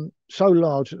so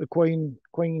large that the queen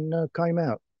came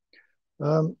out.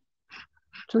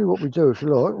 Tell you what we do, if you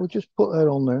like, we'll just put that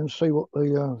on there and see what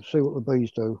the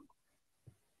bees do.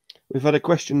 We've had a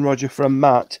question, Roger, from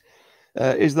Matt.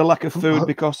 Is the lack of food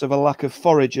because of a lack of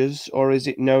foragers, or is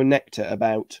it no nectar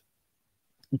about?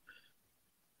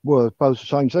 Well, it's both the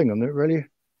same thing, isn't it, really?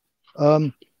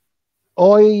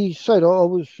 I said I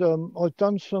was I've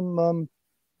done some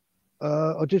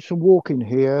I did some walking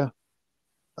here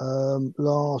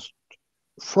last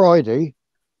Friday,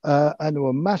 and there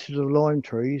were masses of lime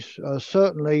trees,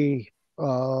 certainly a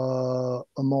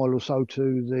mile or so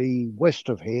to the west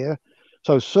of here,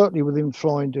 so certainly within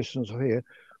flying distance of here.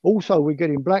 Also, we're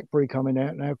getting blackberry coming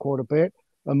out now quite a bit,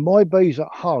 and my bees at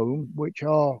home, which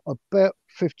are about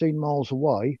 15 miles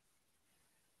away,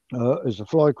 as the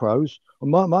fly crows, and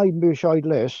might even be a shade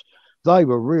less, they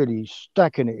were really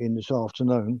stacking it in this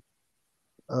afternoon.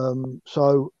 I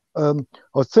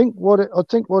think what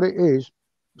it is.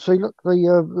 See, look,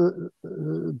 the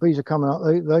bees are coming up.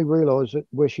 They realise that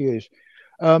where she is.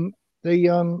 I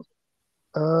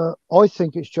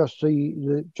think it's just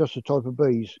the type of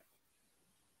bees.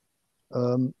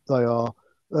 They are.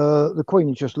 The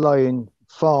queen is just laying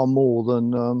far more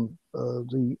than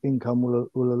the income will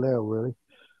allow, really.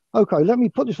 Okay, let me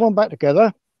put this one back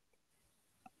together.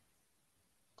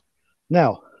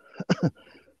 Now,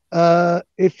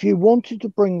 if you wanted to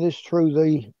bring this through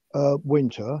the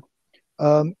winter,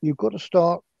 you've got to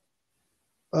start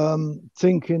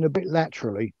thinking a bit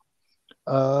laterally,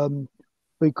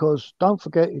 because don't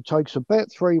forget it takes about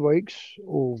 3 weeks,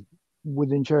 or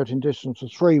within shouting distance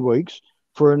of 3 weeks,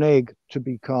 for an egg to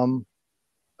become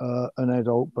an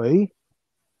adult bee,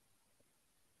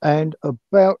 and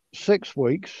about 6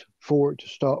 weeks for it to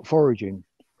start foraging.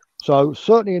 So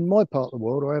certainly in my part of the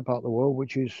world, or our part of the world,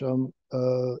 which is in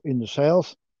the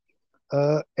south,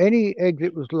 any egg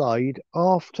that was laid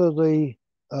after the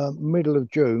middle of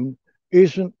June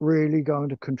isn't really going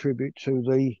to contribute to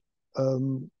the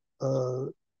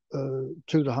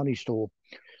honey store.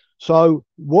 So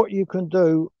what you can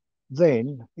do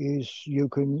then is you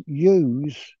can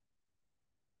use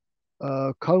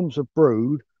combs of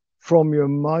brood from your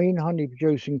main honey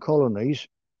producing colonies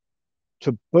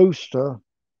to booster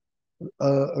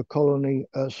a colony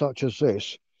such as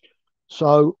this.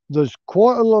 So there's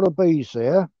quite a lot of bees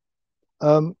there.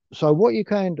 So what you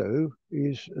can do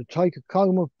is take a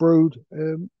comb of brood.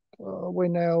 We're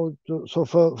now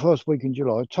first week in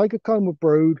July. Take a comb of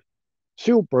brood,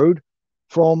 sealed brood,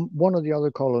 from one of the other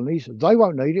colonies. They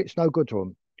won't need it. It's no good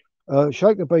to them.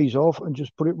 Shake the bees off and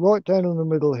just put it right down in the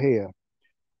middle here.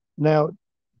 Now,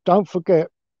 don't forget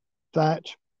that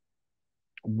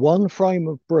one frame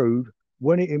of brood,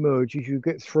 when it emerges, you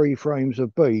get 3 frames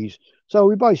of bees. So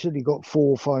we basically got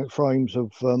 4 frames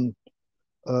of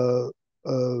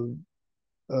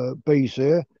bees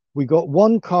there. We got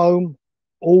 1 comb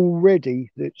already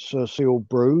that's sealed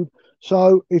brood.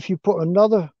 So if you put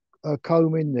another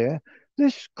comb in there,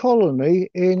 this colony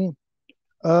in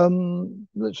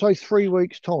let's say 3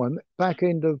 weeks time, back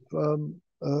end of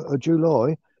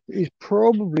July, is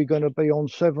probably going to be on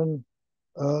 7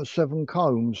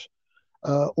 combs,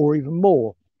 or even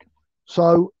more.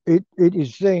 So it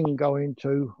is then going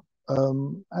to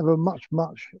have a much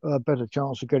better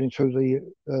chance of getting through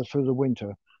the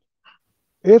winter.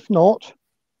 If not,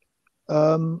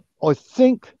 I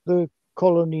think the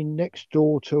colony next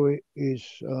door to it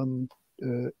is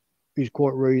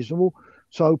quite reasonable.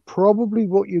 So probably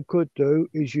what you could do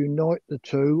is unite the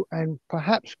two and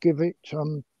perhaps give it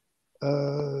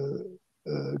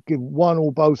give one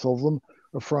or both of them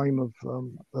a frame of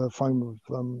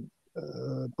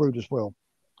brood as well.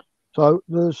 So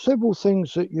there's several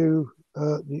things that you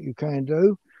can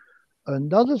do.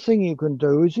 Another thing you can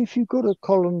do is, if you've got a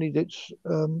colony that's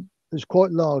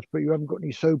quite large but you haven't got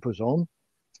any supers on,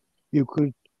 you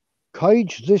could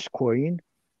cage this queen,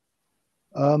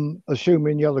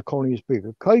 assuming the other colony is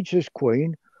bigger. Cage this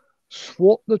queen,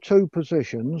 swap the 2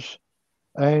 positions,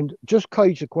 and just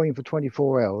cage the queen for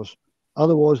 24 hours.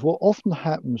 Otherwise, what often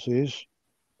happens is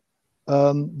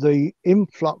the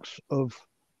influx of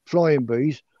flying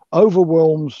bees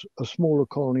overwhelms a smaller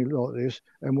colony like this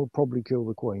and will probably kill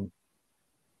the queen.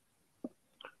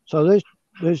 So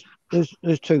there's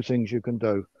 2 things you can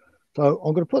do. So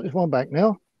I'm going to put this one back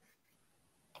now.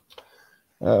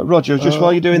 Roger, just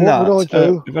while you're doing that,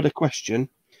 we've had a question.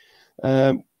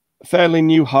 Fairly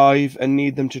new hive and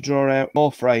need them to draw out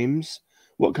more frames.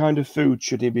 what kind of food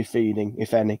should he be feeding,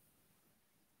 if any?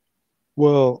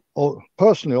 Well,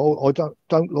 personally, I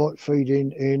don't like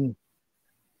feeding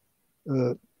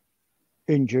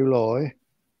in July,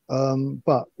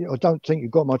 but I don't think you've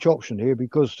got much option here,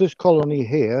 because this colony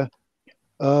here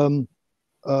will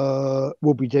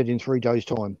be dead in 3 days'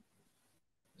 time.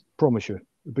 Promise you,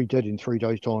 it'll be dead in 3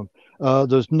 days' time.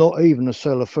 There's not even a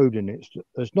cell of food in it.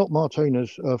 It's not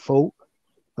Martina's fault.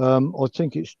 I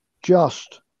think it's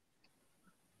just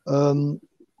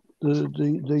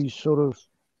these sort of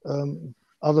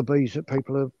other bees that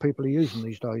people are using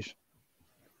these days.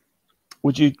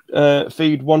 Would you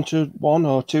feed 1-to-1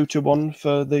 or 2-to-1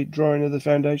 for the drawing of the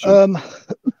foundation?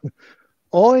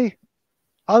 I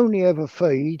only ever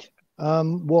feed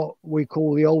what we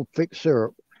call the old thick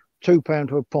syrup, £2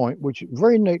 to a pint, which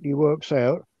very neatly works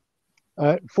out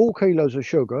at 4 kilos of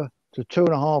sugar to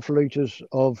 2.5 litres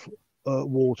of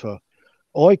water.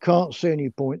 I can't see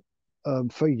any point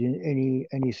feeding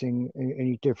anything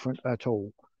any different at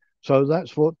all. So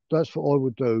that's what I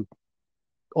would do.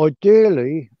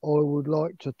 Ideally, I would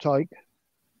like to take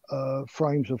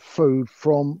frames of food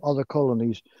from other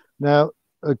colonies. Now,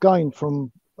 again,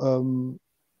 from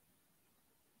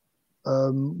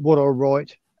what I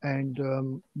write and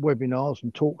webinars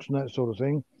and talks and that sort of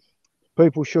thing,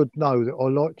 people should know that I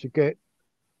like to get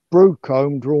brood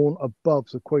comb drawn above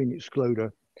the queen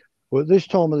excluder. Well, at this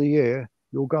time of the year,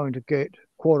 you're going to get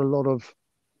quite a lot of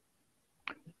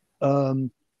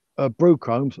brood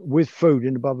combs with food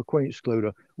in above the queen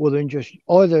excluder. Well, then just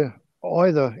either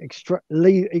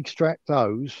extract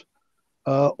those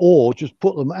or just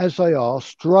put them as they are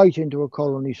straight into a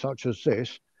colony such as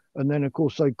this. And then, of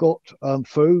course, they've got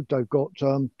food. They've got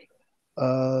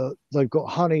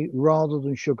honey rather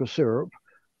than sugar syrup,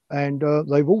 and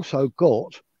they've also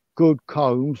got good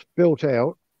combs built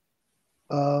out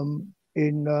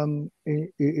in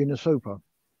a super.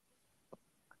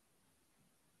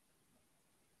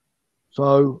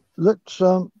 So let's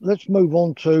move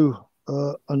on to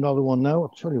another one now. I'll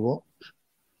tell you what,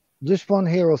 this one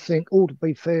here I think ought to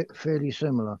be fairly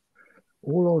similar.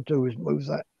 All I'll do is move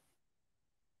that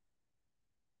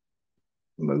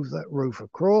roof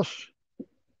across.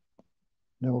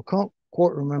 Now I can't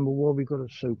quite remember why we got a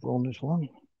super on this one.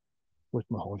 Where's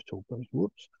my hive tool, please?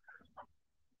 Whoops.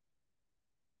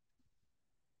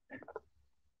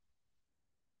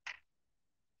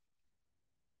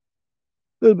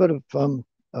 A little bit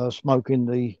of smoke in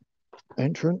the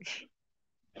entrance.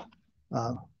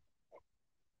 I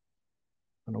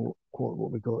don't know quite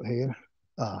what we got here.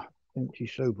 Empty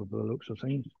super by the looks of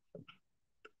things.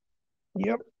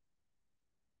 Yep.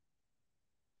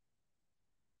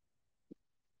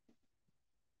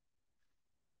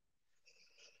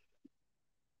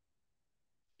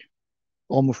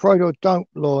 I'm afraid I don't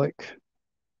like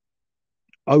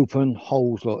open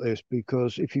holes like this,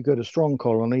 because if you get a strong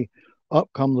colony, up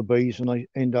come the bees and they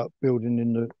end up building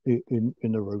in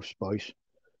the roof space.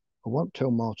 I won't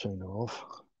tell Martina off.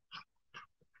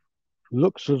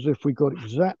 Looks as if we got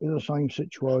exactly the same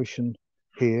situation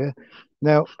here.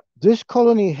 Now, this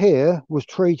colony here was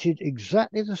treated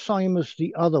exactly the same as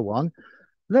the other one.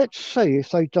 Let's see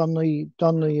if they've done the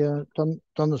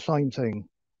same thing.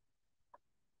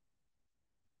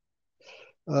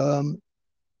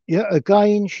 Yeah,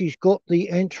 again, she's got the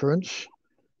entrance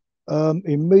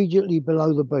immediately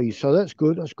below the bees, so that's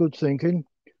good. That's good thinking.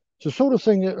 It's the sort of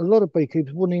thing that a lot of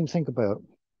beekeepers wouldn't even think about.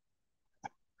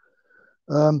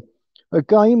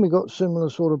 Again, we got similar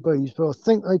sort of bees, but I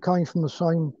think they came from the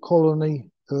same colony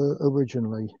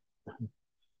originally.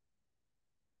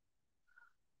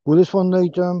 Will this one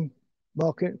need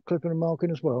clipping and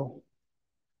marking as well?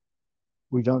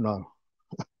 We don't know.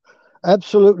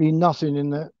 Absolutely nothing in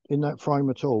that frame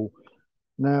at all.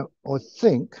 Now, I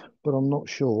think, but I'm not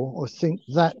sure, I think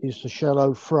that is the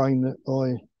shallow frame that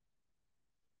I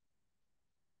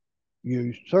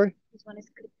used. Sorry?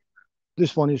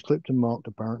 This one is clipped and marked,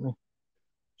 apparently.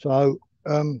 So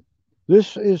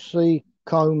this is the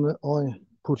comb that I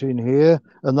put in here,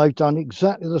 and they've done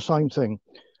exactly the same thing.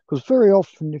 Because very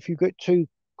often, if you get two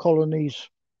colonies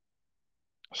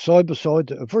side by side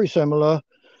that are very similar,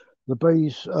 the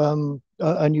bees,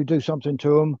 and you do something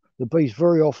to them, the bees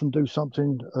very often do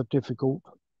something different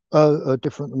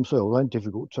themselves, and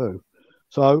difficult too.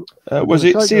 So was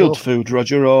it sealed food,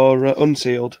 Roger, or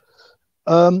unsealed?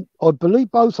 I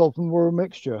believe both of them were a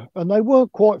mixture, and they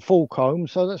weren't quite full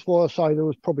combs, so that's why I say there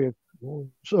was probably so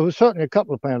there was certainly a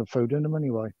couple of pounds of food in them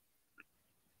anyway.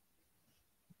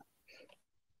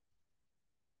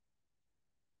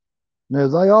 Now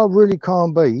they are really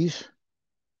calm bees,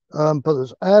 but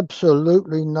there's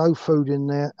absolutely no food in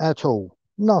there at all.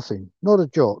 Nothing, not a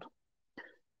jot.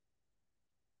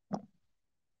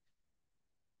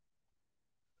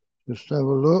 Just have a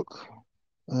look,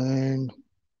 and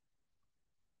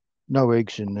no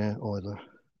eggs in there either.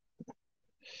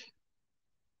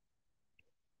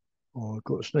 I've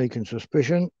got a sneaking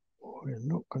suspicion we're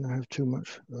not going to have too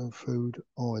much food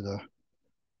either.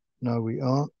 No, we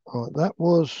aren't. Right, that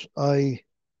was a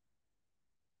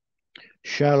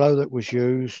shallow that was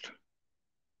used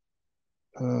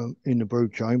in the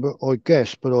brood chamber, I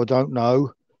guess, but I don't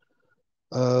know.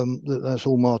 That's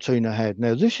all Martina had.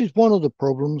 Now, this is one of the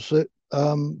problems that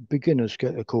beginners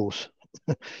get, of course.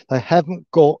 They haven't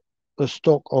got the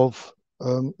stock of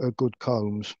a good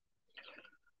combs.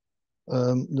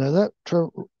 Now, that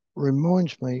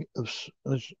reminds me of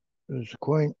as a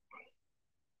queen,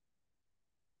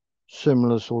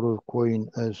 similar sort of queen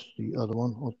as the other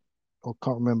one. I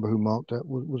can't remember who marked that.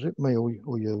 Was it me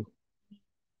or you?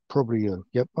 Probably you.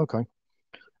 Yep. Okay.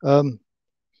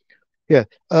 Yeah.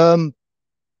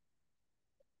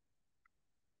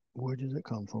 Where did it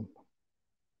come from?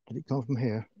 Did it come from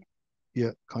here? Yeah,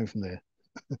 it came from there.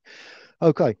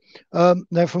 Okay.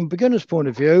 Now, from a beginner's point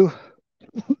of view,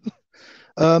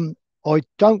 I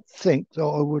don't think that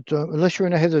I would, unless you're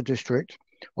in a heather district,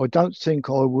 I don't think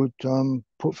I would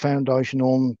put foundation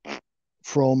on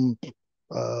from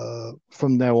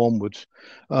now onwards,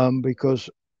 because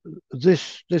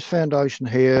this foundation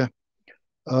here,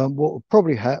 what will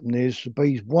probably happen is the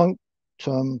bees won't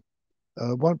do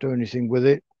anything with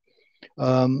it.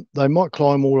 They might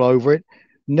climb all over it.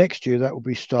 Next year that will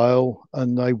be stale,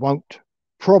 and they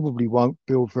probably won't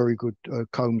build very good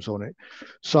combs on it.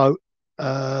 So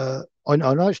I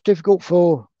know it's difficult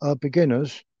for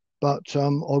beginners, but I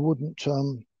wouldn't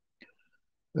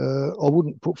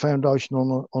put foundation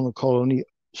on a colony,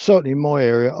 certainly in my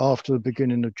area, after the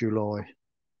beginning of July.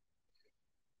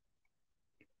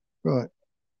 Right,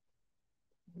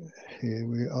 here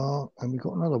we are, and we've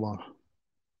got another one.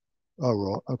 Oh,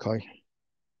 right, okay.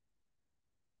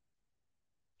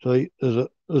 So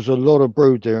there's a lot of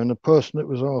brood there, and the person that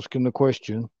was asking the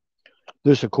question,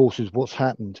 this of course is what's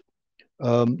happened.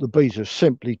 The bees have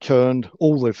simply turned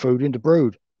all their food into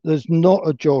brood. There's not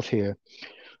a jot here.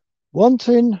 One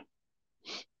thing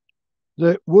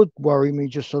that would worry me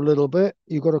just a little bit,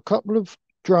 you've got a couple of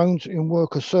drones in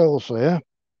worker cells there.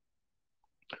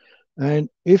 And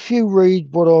if you read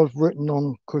what I've written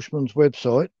on Cushman's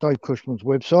website, Dave Cushman's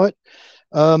website,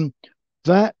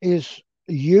 that is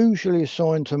usually a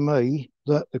sign to me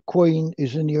that the queen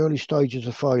is in the early stages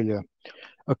of failure.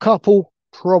 A couple,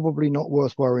 probably not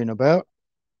worth worrying about,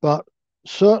 but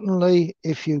certainly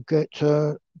if you get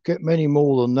many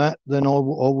more than that, then I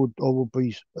would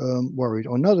be worried.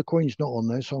 I know the queen's not on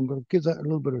there, so I'm going to give that a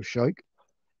little bit of a shake.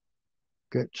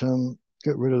 Get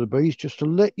rid of the bees just to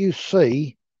let you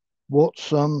see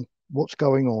what's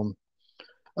going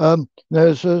on.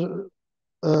 There's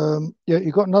yeah,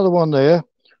 you've got another one there.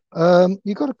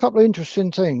 You've got a couple of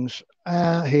interesting things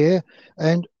here,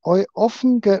 and I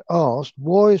often get asked,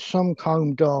 why is some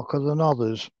comb darker than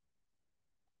others?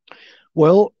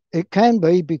 Well, it can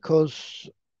be because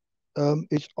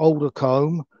it's older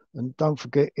comb, and don't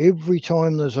forget, every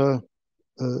time there's a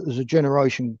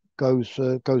generation goes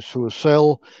through a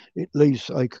cell, it leaves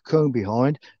a cocoon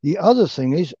behind. The other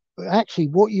thing is actually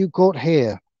what you've got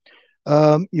here.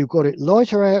 You've got it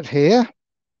lighter out here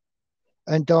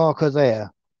and darker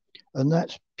there, and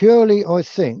that's purely, I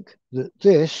think, that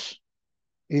this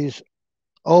is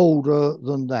older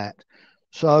than that.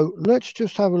 So let's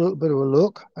just have a little bit of a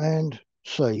look and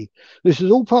see. This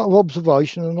is all part of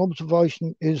observation, and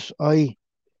observation is a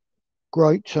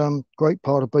great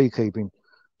part of beekeeping.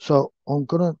 So I'm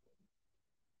going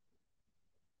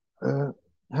to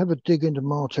have a dig into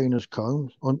Martina's comb.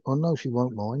 I know she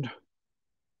won't mind,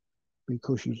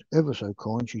 because she's ever so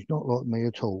kind. She's not like me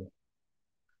at all.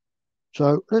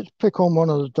 So let's pick on one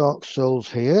of the dark cells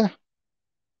here.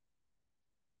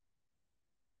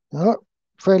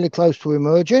 Fairly close to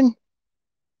emerging.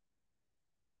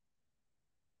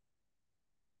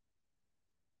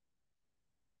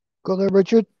 Got there,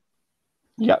 Richard?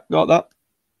 Yeah, got that.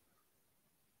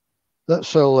 That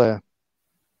cell there.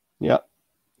 Yeah,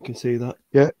 you can see that.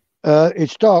 Yeah,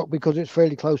 it's dark because it's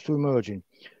fairly close to emerging.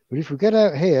 But if we get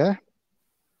out here,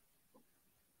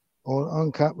 or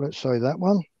uncap, let's say that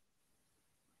one.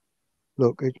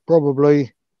 Look, it's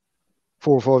probably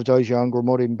 4 or 5 days younger. It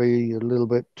might even be a little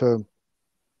bit,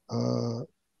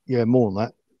 yeah, more than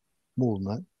that. More than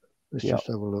that. Let's just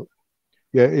have a look.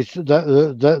 Yeah, it's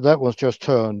that one's just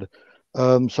turned.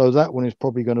 So that one is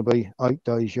probably going to be 8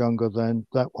 days younger than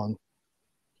that one.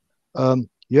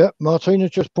 Yeah,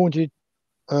 Martina's just pointed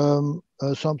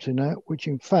something out, which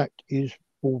in fact is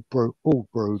bald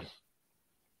brood.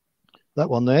 That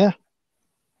one there,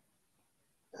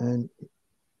 and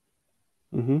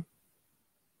Mm-hmm.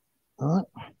 All right.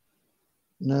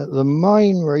 Now, the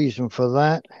main reason for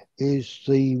that is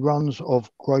the runs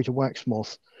of greater wax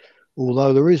moth,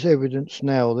 although there is evidence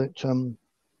now that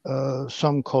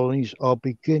some colonies are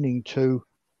beginning to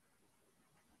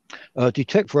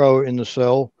detect varroa in the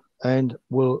cell and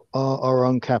are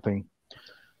uncapping.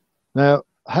 Now,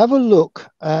 have a look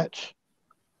at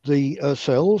the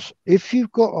cells. If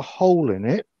you've got a hole in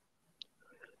it,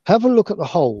 have a look at the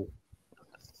hole.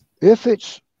 If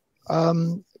it's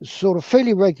sort of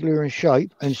fairly regular in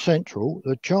shape and central,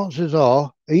 the chances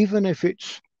are, even if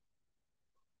it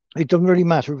doesn't really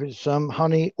matter if it's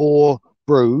honey or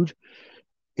brood,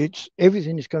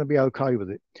 everything is going to be okay with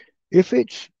it. If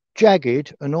it's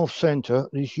jagged and off center,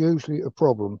 there's usually a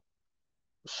problem,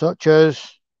 such as,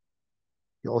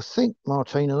 I think,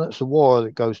 Martina, that's the wire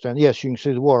that goes down. Yes, you can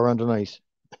see the wire underneath.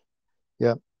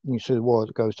 Yeah, you can see the wire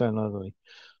that goes down underneath.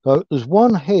 So there's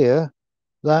one here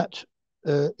that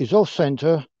is off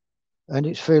center and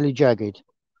it's fairly jagged.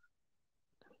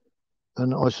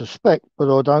 And I suspect,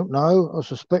 but I don't know, I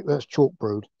suspect that's chalk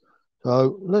brood.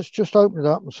 So let's just open it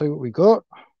up and see what we got.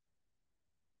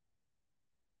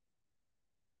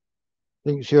 I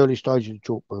think it's the early stages of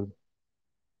chalk brood.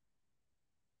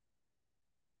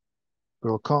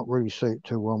 But I can't really see it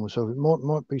too well myself. It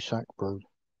might be sac brood.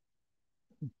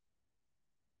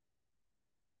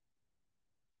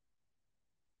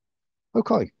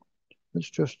 Okay, let's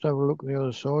just have a look at the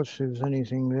other side, see if there's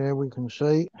anything there we can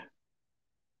see.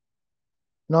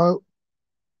 No,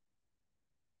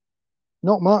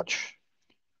 not much.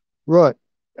 Right.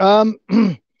 I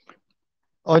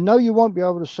know you won't be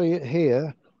able to see it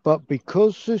here, but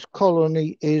because this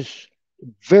colony is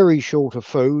very short of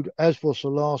food, as was the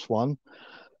last one,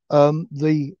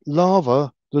 the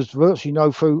larva, there's virtually no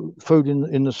food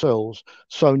in the cells,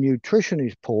 so nutrition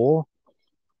is poor.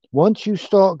 Once you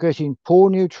start getting poor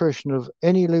nutrition of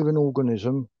any living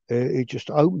organism, it just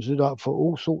opens it up for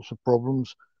all sorts of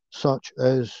problems, such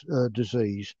as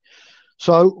disease.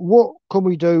 So what can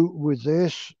we do with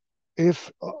this? If,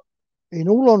 in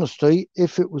all honesty,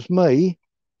 if it was me,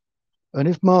 and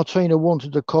if Martina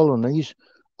wanted the colonies,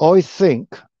 I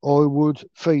think I would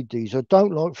feed these. I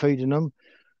don't like feeding them,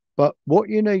 but what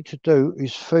you need to do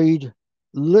is feed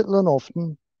little and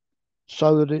often,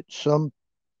 so that it's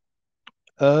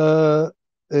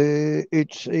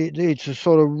a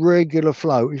sort of regular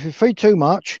flow. If you feed too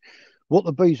much, what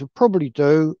the bees will probably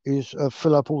do is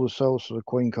fill up all the cells so the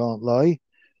queen can't lay.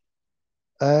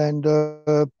 And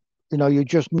you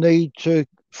just need to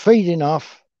feed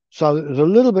enough so that there's a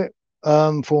little bit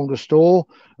for them to store,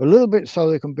 a little bit so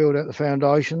they can build out the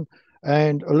foundation,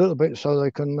 and a little bit so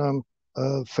they can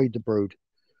feed the brood.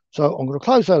 So I'm going to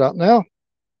close that up now.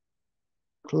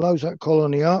 Close that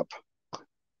colony up.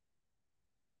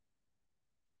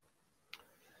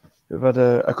 We've had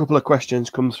a couple of questions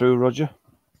come through, Roger.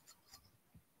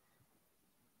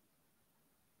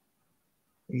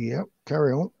 Yep,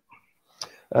 carry on.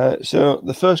 So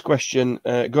the first question,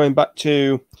 going back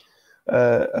to,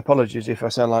 apologies if I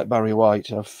sound like Barry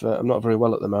White, I'm not very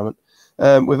well at the moment.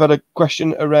 We've had a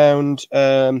question around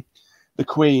the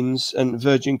queens and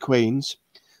virgin queens.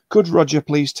 Could Roger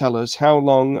please tell us how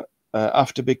long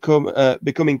after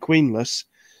becoming queenless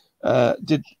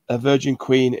did a virgin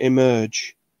queen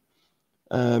emerge?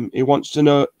 He wants to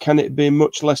know, can it be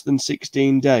much less than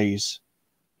 16 days?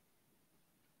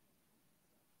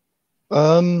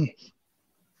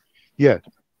 Yeah.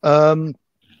 I've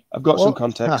got some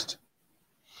context.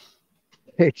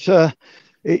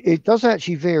 It does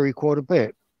actually vary quite a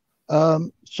bit.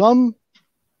 Some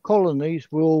colonies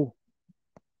will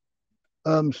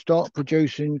start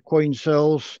producing queen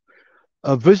cells,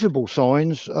 visible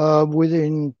signs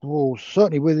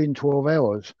certainly within 12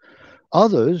 hours.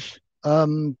 Others,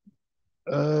 3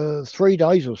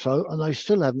 days or so, and they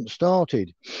still haven't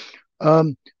started.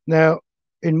 Now,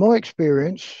 in my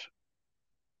experience,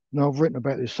 and I've written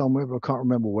about this somewhere, but I can't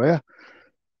remember where.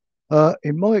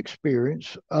 In my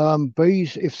experience,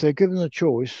 bees, if they're given the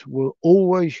choice, will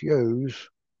always use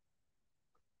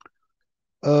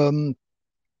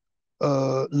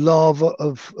larva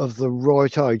of the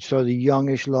right age, so the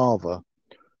youngish larva.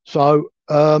 So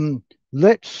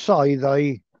let's say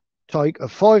they take a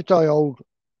 5-day-old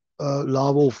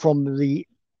larval from the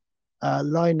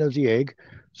laying of the egg.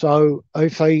 So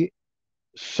if they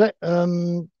set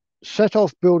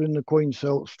off building the queen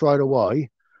cell straight away,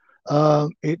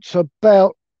 it's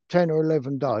about 10 or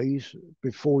 11 days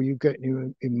before you get your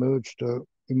emerged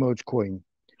queen.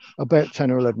 About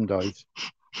 10 or 11 days.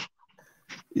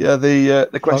 Yeah,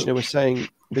 the questioner was saying,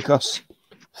 because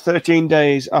 13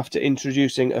 days after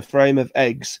introducing a frame of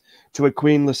eggs to a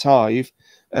queenless hive,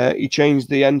 he changed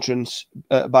the entrance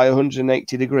by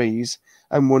 180 degrees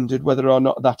and wondered whether or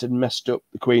not that had messed up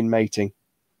the queen mating.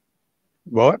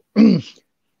 Right.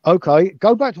 Okay,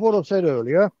 go back to what I said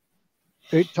earlier.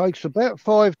 It takes about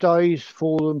 5 days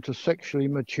for them to sexually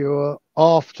mature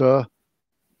after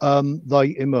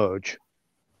they emerge.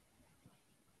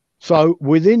 So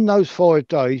within those 5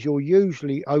 days, you're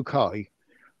usually okay.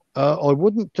 I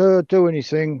wouldn't do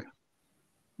anything,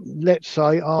 let's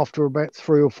say, after about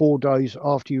 3 or 4 days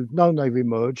after you've known they've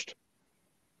emerged,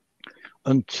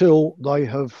 until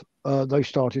they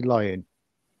started laying.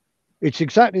 It's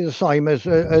exactly the same as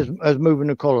moving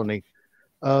a colony,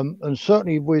 and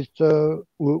certainly with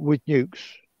nukes,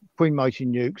 queen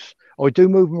mating nukes, I do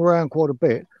move them around quite a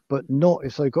bit, but not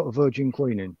if they've got a virgin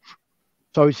queen in.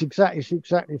 So it's exactly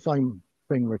the same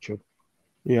thing, Richard.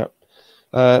 Yeah.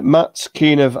 Matt's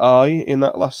keen of eye in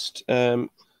that last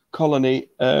colony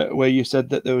where you said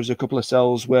that there was a couple of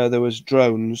cells where there was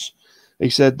drones. He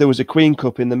said there was a queen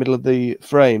cup in the middle of the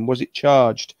frame. Was it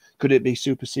charged? Could it be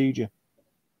supersedure?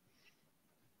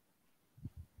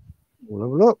 We'll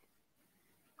have a look.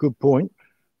 Good point.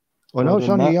 I know it's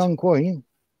only a young queen.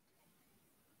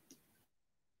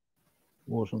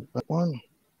 Wasn't that one?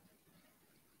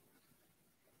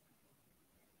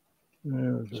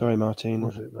 Sorry, Martina.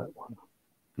 Was it that one?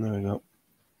 There we go.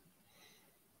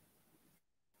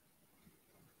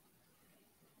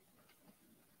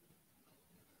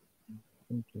 I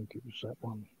don't think it was that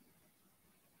one.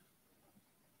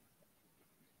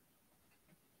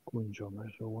 Queen's on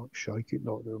there, so I won't shake it.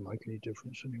 Not that it'll make any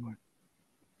difference anyway.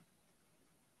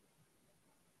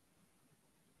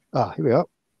 Ah, here we are.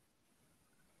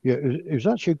 Yeah, it was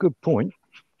actually a good point.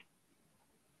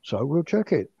 So we'll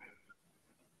check it.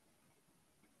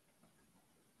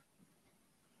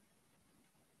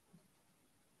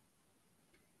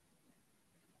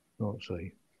 Let's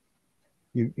see.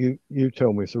 You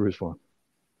tell me if there is one.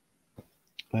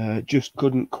 Just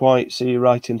couldn't quite see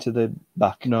right into the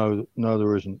back. No,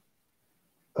 there isn't.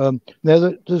 Now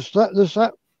there's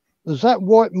that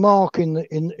white mark in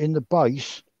the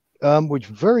base,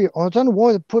 which I don't know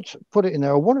why they put it in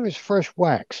there. I wonder if it's fresh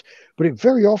wax, but it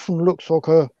very often looks like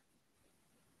a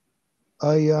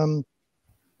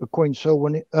queen cell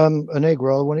when it an egg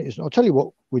rather when it isn't. I'll tell you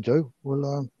what we do.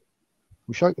 We'll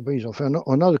shake the bees off. I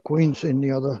know the queen's in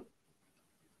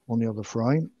on the other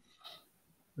frame.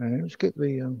 And let's get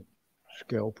the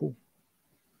scalpel.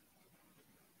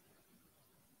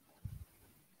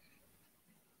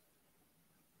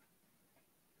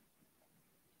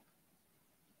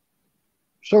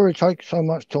 Sorry it takes so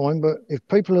much time, but if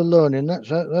people are learning,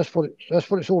 that's what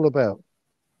it's all about.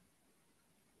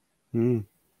 Mm.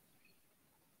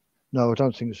 No, I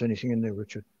don't think there's anything in there,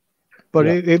 Richard. But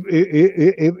yeah.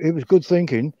 It was good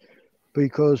thinking,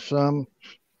 because a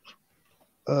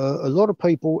lot of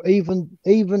people,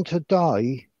 even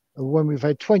today, when we've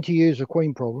had 20 years of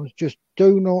queen problems, just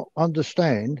do not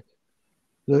understand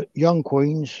that young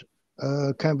queens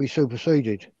can be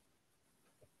superseded.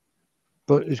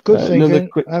 But it's good thinking.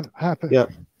 Happy. Yeah.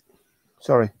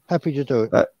 Sorry. Happy to do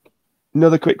it.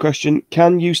 Another quick question: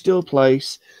 can you still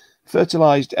place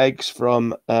fertilized eggs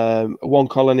from one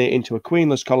colony into a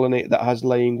queenless colony that has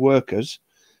laying workers?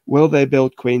 Will they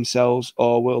build queen cells,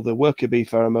 or will the worker bee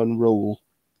pheromone rule?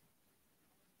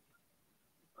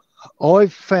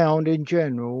 I've found in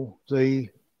general the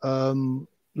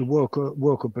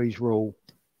worker bees rule.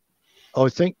 I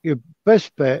think your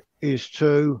best bet is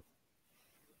to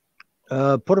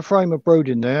put a frame of brood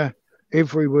in there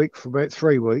every week for about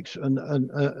 3 weeks, and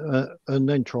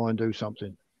then try and do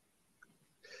something.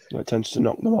 It tends to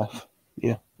knock them off.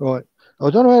 Yeah. Right. I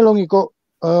don't know how long you've got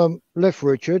left,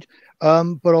 Richard,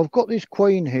 but I've got this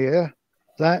queen here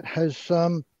that has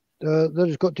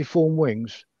got deformed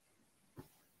wings.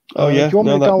 Oh yeah. Do you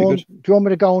want me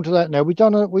to go on to that now? We've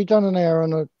done an hour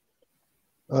and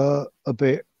a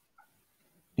bit.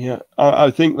 Yeah,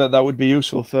 I think that would be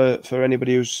useful for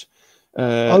anybody who's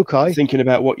thinking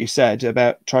about what you said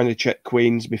about trying to check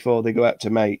queens before they go out to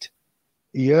mate.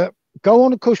 Yeah, go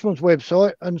on to Cushman's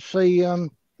website and see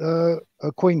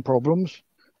queen problems,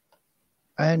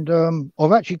 and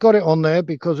I've actually got it on there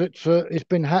because it's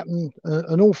been happening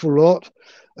an awful lot,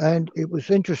 and it was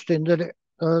interesting that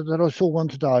I saw one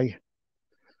today.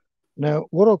 Now,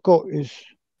 what I've got is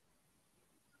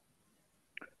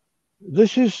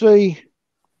this is the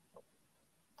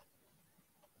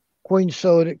queen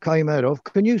cell that it came out of.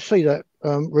 Can you see that,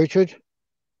 Richard?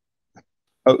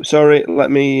 Oh, sorry.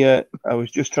 Let me. I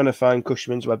was just trying to find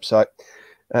Cushman's website.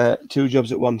 2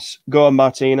 jobs at once. Go on,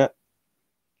 Martina.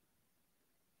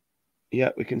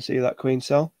 Yeah, we can see that queen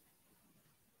cell.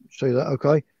 See that?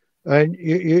 Okay. And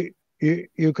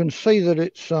you can see that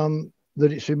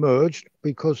it's emerged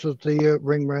because of the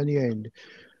ring around the end.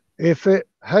 If it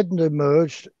hadn't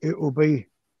emerged, it will be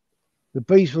the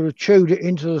bees would have chewed it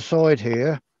into the side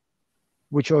here,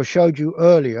 which I showed you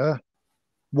earlier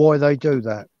why they do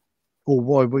that, or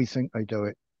why we think they do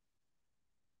it.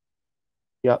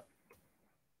 Yeah.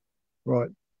 Right.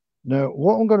 Now,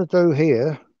 what I'm going to do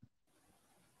here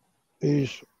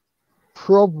is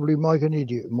probably make an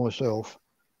idiot of myself,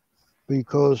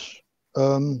 because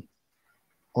I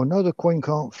know the queen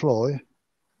can't fly.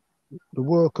 The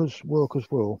workers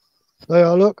will. They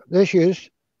are. Look, there she is.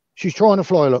 She's trying to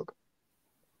fly. Look.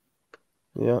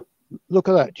 Yeah. Look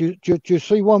at that. Do you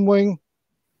see one wing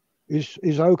is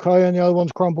okay and the other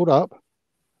one's crumpled up?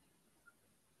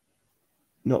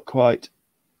 Not quite.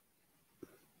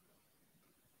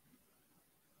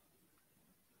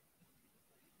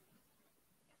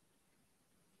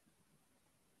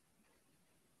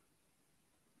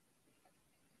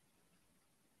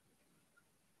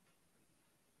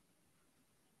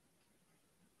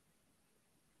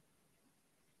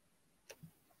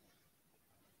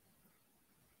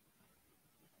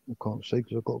 I can't see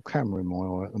because I've got a camera in my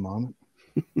eye at the moment.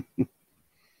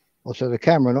 I said a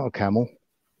camera, not a camel.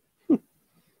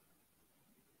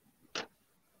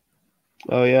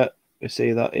 Oh yeah, I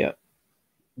see that. Yeah.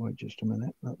 Wait just a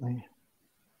minute. Let me.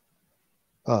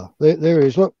 Ah, there it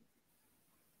is. Look.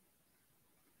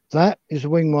 That is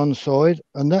wing one side,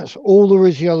 and that's all there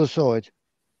is the other side.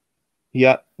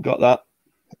 Yeah, got that.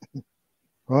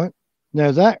 Right.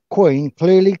 Now that queen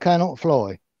clearly cannot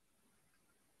fly.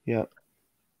 Yeah.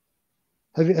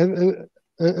 Have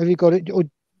you got it?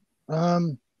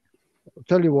 I'll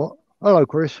tell you what. Hello,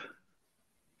 Chris.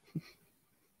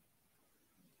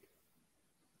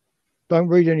 Don't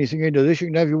read anything into this. You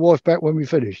can have your wife back when we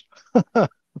finished. I'm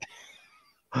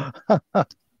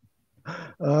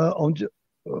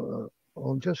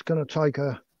just going to take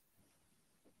a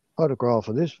photograph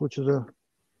of this, which is a.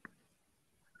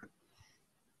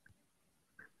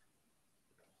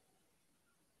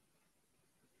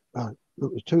 Oh,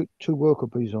 look, there's two worker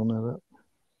bees on there. Look.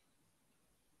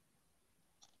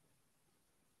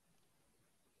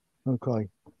 Okay.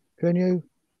 Do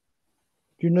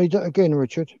you need that again,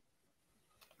 Richard?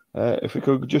 If we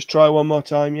could just try one more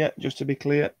time, yeah, just to be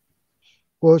clear.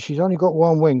 Well, she's only got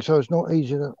one wing, so it's not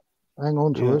easy to hang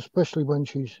on to her, especially when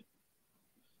she's.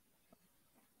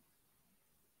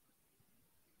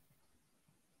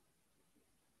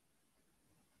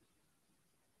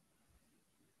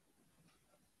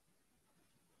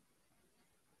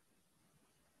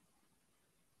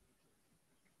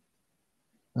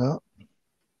 Yeah.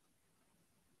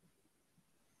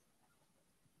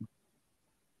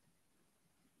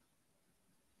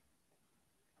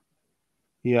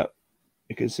 Yeah,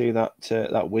 you can see that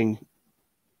that wing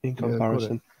in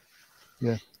comparison.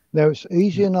 Yeah. Now it's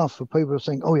easy enough for people to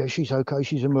think, "Oh yeah, she's okay.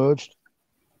 She's emerged."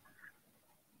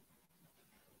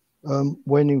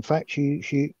 When in fact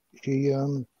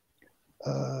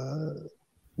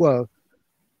well,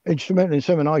 instrumental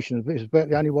insemination is about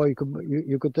the only way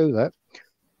you could do that.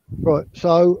 Right.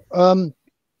 So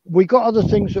we got other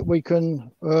things that we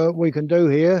can do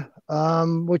here.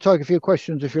 We'll take a few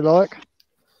questions if you like.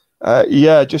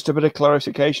 Yeah, just a bit of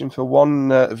clarification for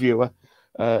one viewer.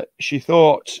 She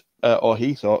thought, or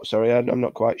he thought, sorry, I'm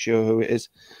not quite sure who it is,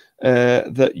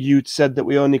 that you'd said that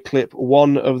we only clip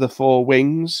one of the four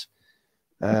wings.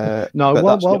 No,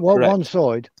 one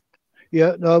side.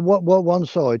 Yeah, no, what one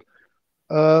side.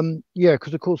 Yeah,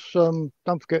 because of course, don't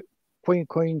forget,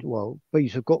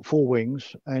 bees have got four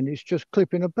wings, and it's just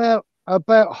clipping about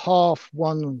half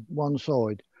one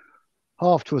side,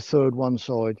 half to a third one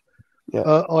side.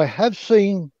 Yeah. I have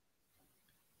seen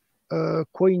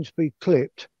queens be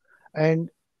clipped, and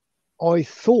I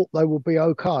thought they would be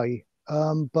okay,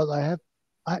 but they have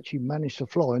actually managed to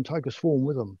fly and take a swarm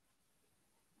with them.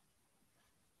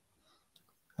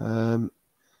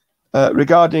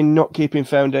 Regarding not keeping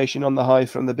foundation on the hive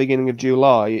from the beginning of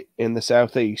July in the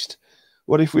southeast,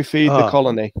 what if we feed the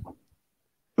colony?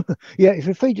 Yeah, if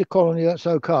you feed the colony, that's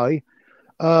okay.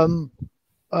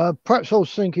 Perhaps I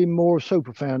was thinking more of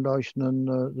super foundation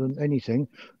than anything.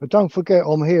 But don't forget,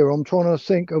 I'm here. I'm trying to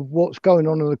think of what's going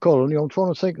on in the colony. I'm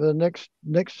trying to think of the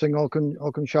next thing I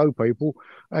can show people,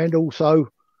 and also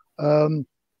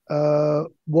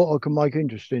what I can make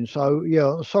interesting. So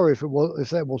yeah, sorry if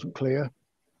that wasn't clear.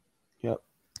 Yeah.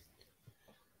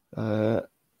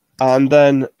 And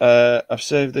then I've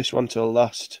saved this one till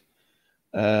last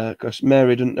because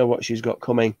Mary doesn't know what she's got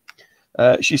coming.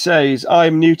 She says,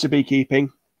 I'm new to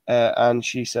beekeeping, and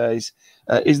she says,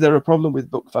 is there a problem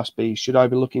with buckfast bees? Should I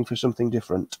be looking for something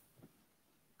different?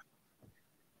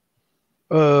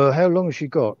 How long has she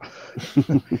got?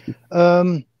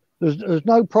 There's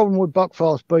no problem with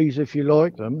buckfast bees if you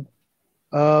like them,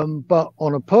 but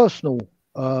on a personal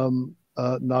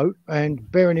note,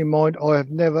 and bearing in mind I have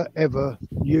never ever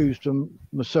used them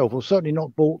myself, or certainly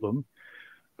not bought them,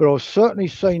 but I've certainly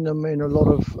seen them in a lot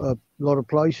of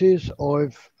places.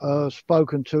 I've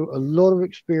spoken to a lot of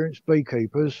experienced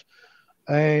beekeepers,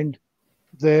 and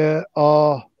there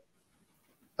are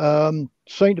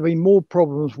seem to be more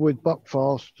problems with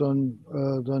buckfast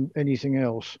than anything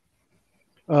else.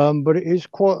 But it is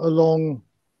quite a long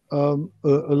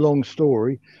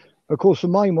story. Of course, the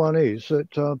main one is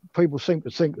that people seem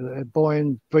to think that they're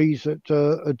buying bees that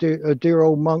a dear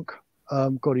old monk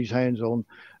got his hands on.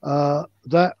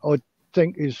 That I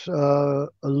think is a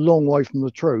long way from the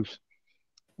truth.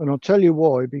 And I'll tell you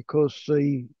why, because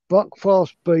the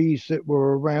buckfast bees that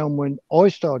were around when I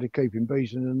started keeping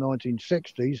bees in the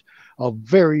 1960s are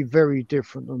very, very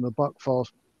different than the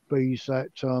buckfast bees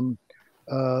that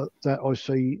I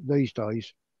see these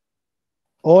days.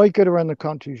 I get around the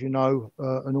country, as you know,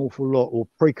 an awful lot, or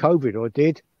pre-COVID I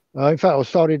did. In fact, I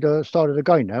started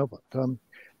again now, but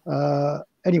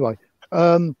anyway,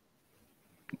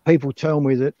 people tell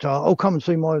me that, oh, come and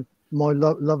see my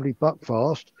lovely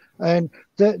buckfast. And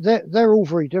they're all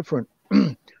very different.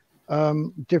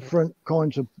 Different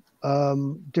kinds of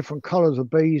different colours of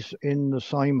bees in the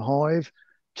same hive,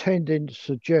 tending to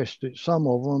suggest that some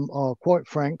of them are, quite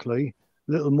frankly,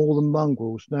 little more than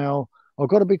mongrels. Now, I've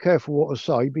got to be careful what I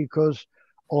say, because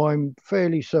I'm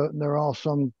fairly certain there are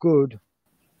some good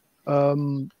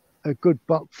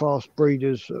buckfast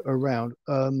breeders around,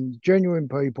 genuine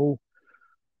people,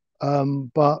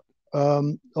 but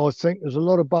I think there's a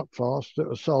lot of buckfast that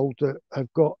are sold that have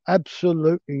got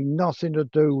absolutely nothing to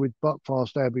do with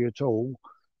buckfast abbey at all,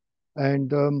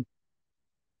 and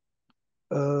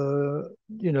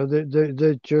you know,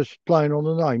 they're just playing on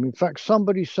the name. In fact,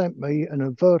 somebody sent me an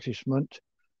advertisement,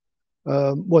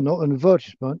 well, not an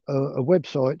advertisement, a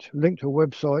website, link to a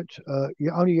website,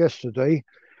 only yesterday,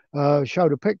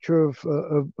 showed a picture of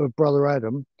Brother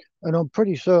Adam, and I'm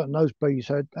pretty certain those bees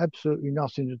had absolutely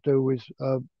nothing to do with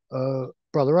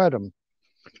Brother Adam.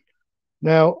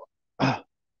 Now,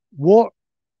 what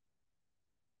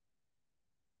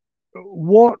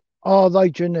are they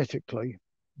genetically?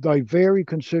 They vary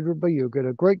considerably. You'll get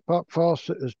a Greek buckfast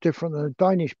that is different than a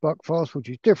Danish buckfast, which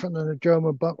is different than a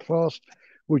German buckfast,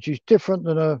 which is different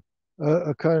than a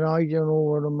Canadian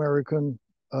or an American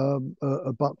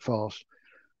a buckfast.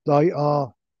 They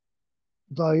are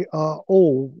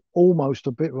all almost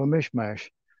a bit of a mishmash.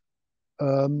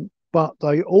 But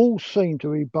they all seem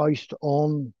to be based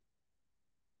on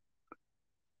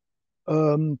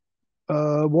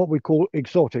what we call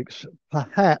exotics,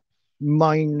 perhaps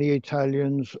mainly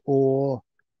Italians or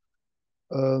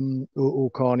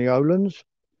Carniolans.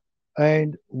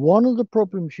 And one of the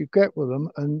problems you get with them,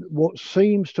 and what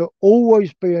seems to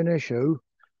always be an issue,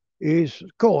 is,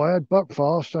 God, I had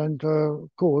buckfast, and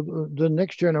God, the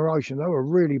next generation, they were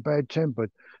really bad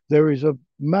tempered. There is a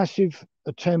massive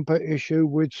temper issue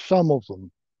with some of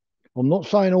them. I'm not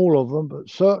saying all of them, but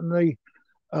certainly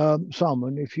some.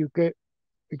 And if you get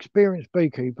experienced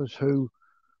beekeepers who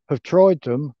have tried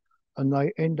them and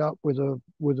they end up with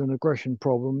an aggression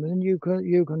problem, then you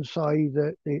can say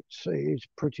that it's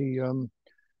pretty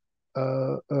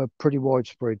pretty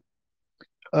widespread.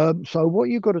 So what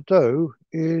you've got to do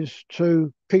is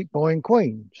to keep buying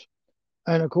queens.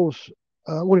 And of course,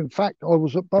 well, in fact, I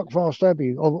was at Buckfast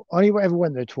Abbey. I only ever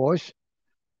went there twice,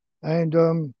 and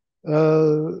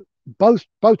both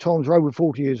times were over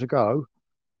 40 years ago.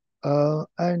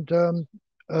 Even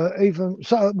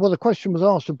so, well, the question was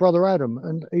asked of Brother Adam,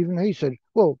 and even he said,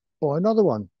 "Well, buy another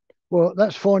one." Well,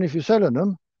 that's fine if you're selling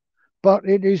them, but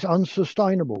it is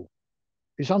unsustainable.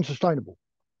 It's unsustainable.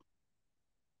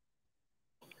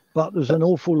 But there's an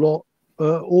awful lot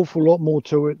more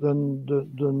to it than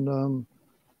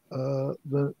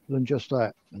just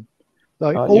that.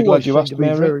 They always seem to be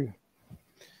Mary? Very.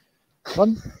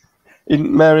 Fun.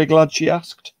 Isn't Mary glad she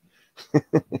asked?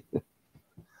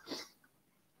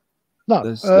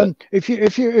 No, if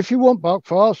you want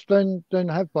buckfast, then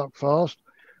have buckfast.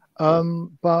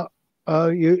 But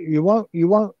you won't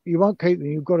keep them.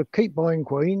 You've got to keep buying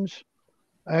queens,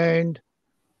 and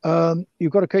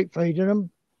you've got to keep feeding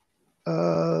them.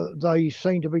 They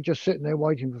seem to be just sitting there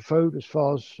waiting for food, as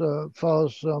far as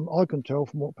I can tell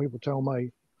from what people tell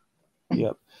me.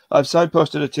 Yeah, I've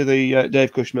signposted it to the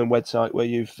Dave Cushman website where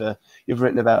you've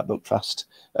written about buckfast.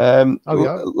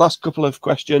 Last couple of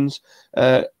questions.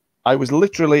 I was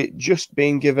literally just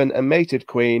being given a mated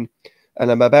queen,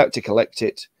 and I'm about to collect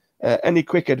it. Any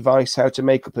quick advice how to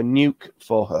make up a nuke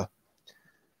for her?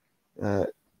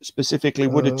 Specifically,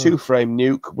 would a two-frame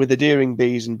nuke with adhering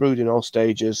bees and brood in all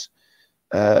stages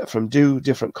from 2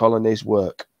 different colonies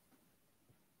work?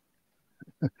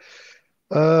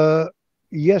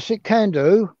 Yes, it can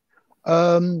do.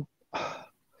 All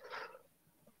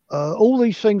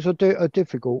these things are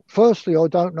difficult. Firstly, I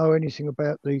don't know anything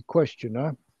about the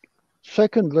questioner.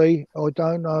 Secondly, I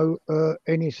don't know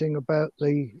anything about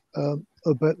the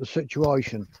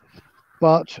situation.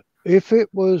 But if it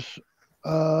was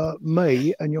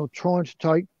me and you're trying to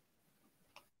take,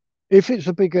 if it's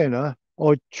a beginner,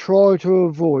 I'd try to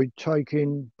avoid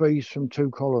taking bees from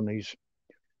 2 colonies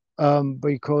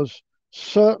because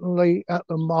certainly at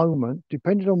the moment,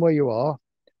 depending on where you are,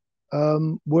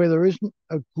 where there isn't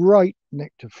a great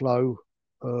nectar flow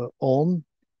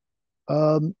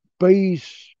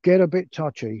bees get a bit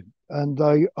touchy and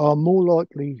they are more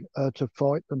likely to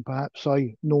fight than perhaps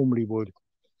they normally would.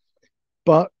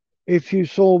 But if you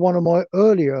saw one of my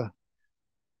earlier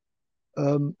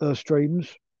streams,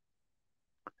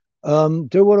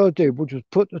 do what I did, which was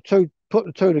put the two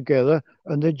together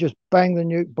and then just bang the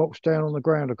nuke box down on the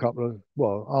ground a couple of,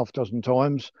 well, half a dozen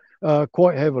times,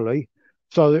 quite heavily,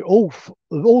 so that all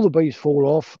the bees fall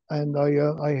off and they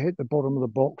hit the bottom of the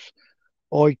box.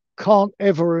 I can't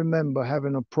ever remember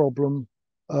having a problem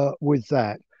with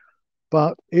that.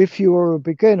 But if you are a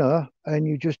beginner and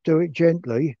you just do it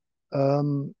gently,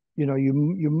 you know,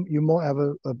 you might have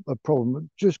a problem.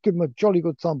 Just give them a jolly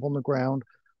good thump on the ground.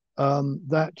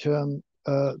 That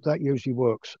usually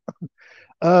works.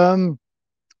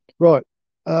 Right.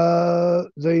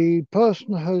 The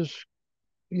person has,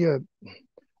 yeah,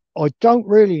 I don't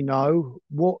really know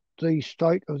what the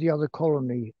state of the other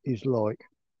colony is like.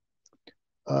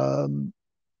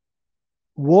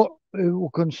 What will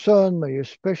concern me,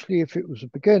 especially if it was a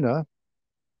beginner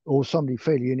or somebody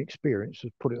fairly inexperienced,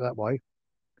 let's put it that way,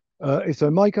 if they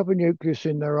make up a nucleus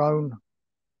in their own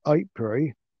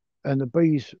apiary and the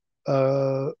bees,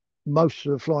 most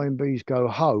of the flying bees go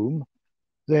home,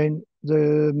 then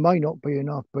there may not be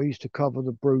enough bees to cover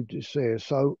the brood that's there.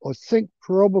 So I think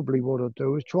probably what I'll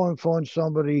do is try and find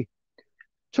somebody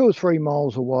 2 or 3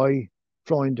 miles away,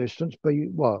 flying distance,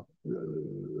 2 or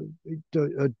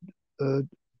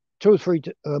 3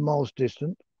 miles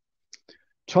distant,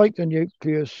 take the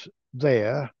nucleus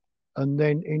there and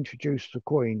then introduce the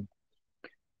queen.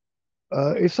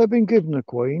 If they've been given a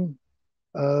queen,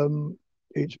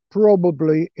 it's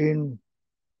probably in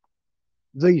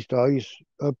these days,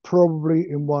 probably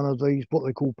in one of these, what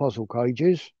they call puzzle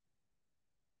cages.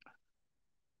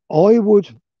 I would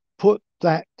put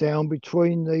that down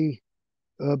between the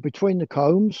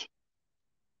combs.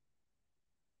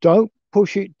 Don't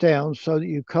push it down so that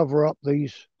you cover up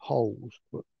these holes,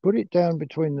 but put it down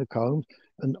between the combs,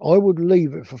 and I would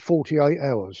leave it for 48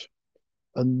 hours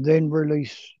and then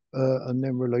release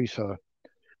her.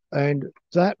 And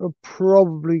that will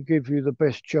probably give you the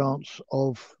best chance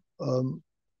of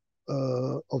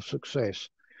success.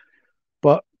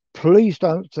 But please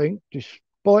don't think,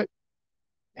 despite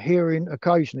hearing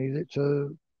occasionally that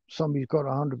somebody's got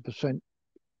 100%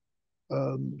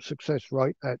 success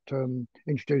rate at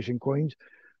introducing queens,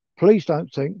 please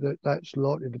don't think that that's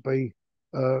likely to be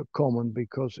common,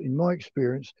 because in my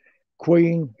experience,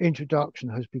 queen introduction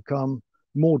has become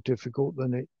more difficult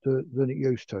than it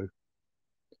used to.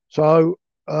 So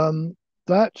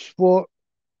that's what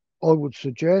I would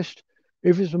suggest.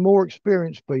 If it's a more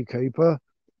experienced beekeeper,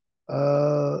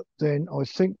 then I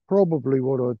think probably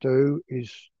what I do is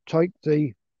take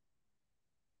the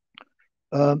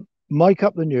make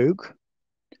up the nuke,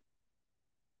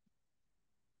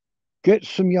 get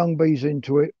some young bees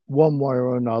into it one way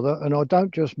or another. And I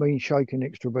don't just mean shaking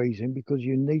extra bees in, because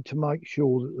you need to make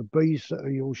sure that the bees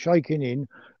that you're shaking in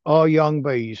are young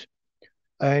bees.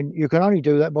 And you can only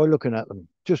do that by looking at them.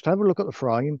 Just have a look at the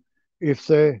frame. If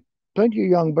there are plenty of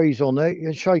young bees on there,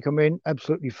 you shake them in,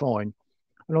 absolutely fine.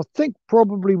 And I think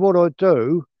probably what I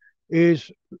do is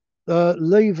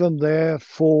leave them there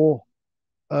for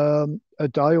a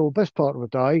day, or best part of a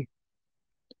day.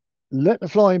 Let the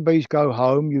flying bees go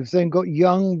home. You've then got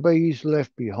young bees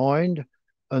left behind,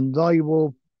 and they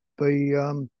will be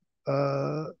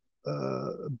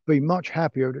much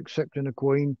happier at accepting a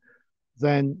queen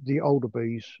than the older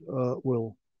bees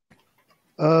will.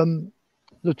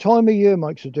 The time of year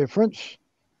makes a difference.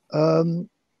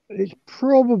 It's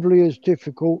probably as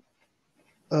difficult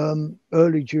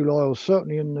early July, or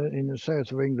certainly in the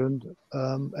south of England,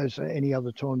 as any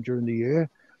other time during the year.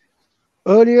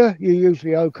 Earlier, you're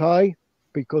usually okay,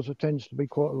 because there tends to be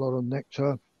quite a lot of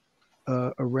nectar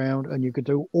around, and you could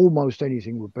do almost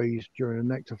anything with bees during a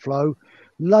nectar flow.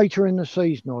 Later in the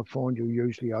season, I find you're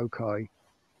usually okay.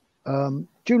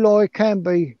 July can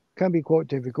be quite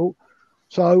difficult.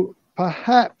 So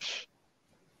perhaps,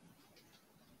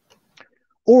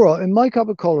 all right, and make up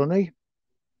a colony.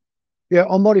 Yeah,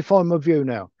 I'm modifying my view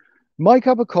now. Make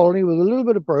up a colony with a little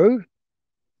bit of brood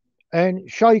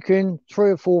and shake in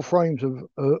 3 or 4 frames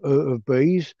of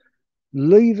bees.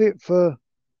 Leave it for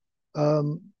a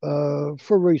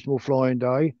reasonable flying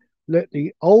day. Let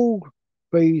the old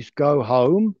bees go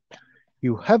home.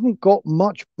 You haven't got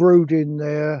much brood in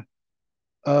there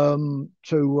to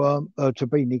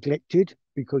be neglected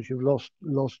because you've lost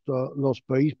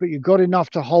bees, but you've got enough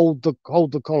to hold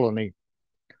the colony,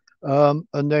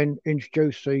 and then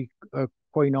introduce the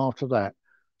queen after that.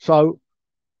 So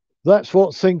that's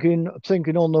what thinking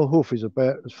on the hoof is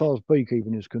about as far as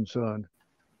beekeeping is concerned.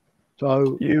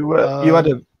 So you had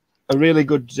a really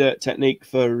good technique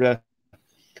for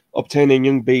obtaining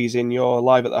young bees in your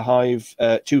Live at the Hive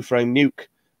 2-frame nuke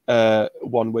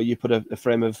one, where you put a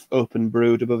frame of open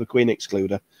brood above a queen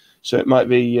excluder. So it might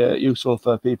be useful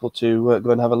for people to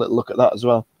go and have a little look at that as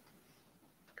well.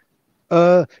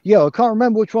 Yeah, I can't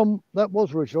remember which one that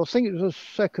was, Richard. I think it was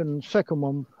a second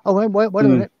one. Oh, wait a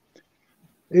minute.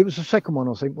 It was the second one,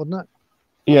 I think, wasn't it?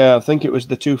 Yeah, I think it was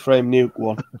the 2-frame nuke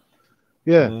one.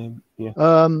 Yeah.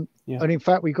 Yeah. And in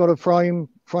fact, we got a frame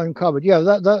covered. Yeah,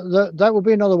 that would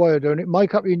be another way of doing it.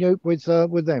 Make up your nuke with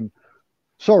them.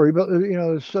 Sorry, but you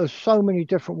know, there's so many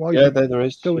different ways of there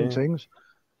is doing things.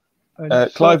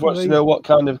 And Clive wants to know, what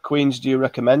kind of queens do you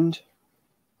recommend?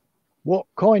 What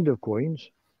kind of queens?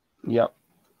 Yeah.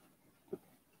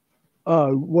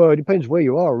 Oh, well, it depends where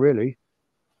you are, really.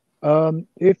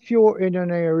 If you're in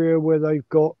an area where they've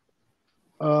got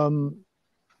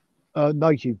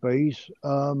native bees,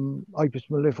 Apis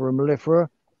mellifera,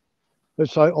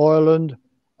 let's say Ireland,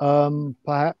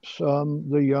 perhaps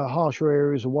the harsher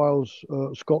areas of Wales,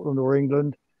 Scotland or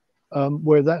England,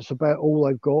 where that's about all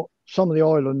they've got. Some of the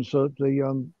islands,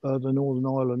 the Northern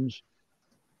Islands,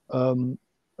 or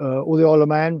the Isle of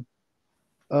Man,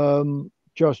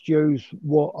 just use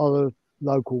what other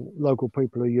local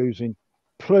people are using.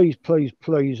 Please,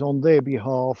 on their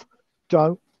behalf,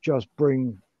 don't just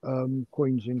bring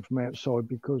queens in from outside,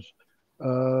 because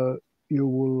you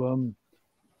will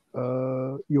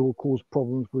cause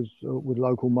problems with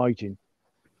local mating.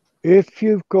 If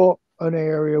you've got an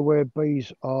area where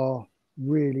bees are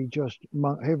really just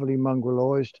heavily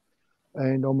mongrelized,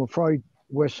 and I'm afraid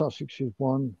West Sussex is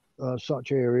one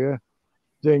such area,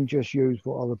 then just use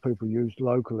what other people use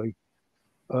locally.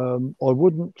 I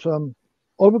wouldn't.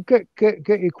 I would get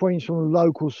your queens from a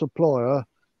local supplier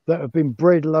that have been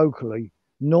bred locally,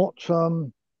 not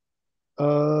ones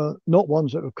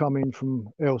that have come in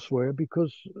from elsewhere,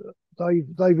 because they've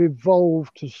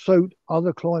evolved to suit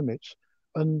other climates,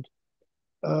 and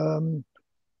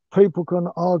people can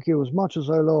argue as much as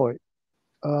they like,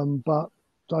 but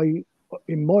they,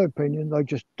 in my opinion, they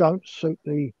just don't suit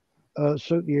the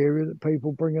area that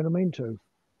people bringing them into,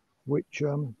 which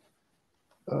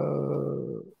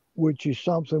is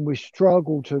something we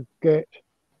struggle to get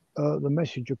the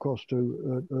message across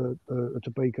to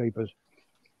beekeepers.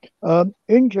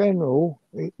 In general,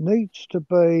 it needs to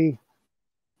be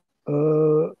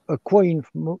a queen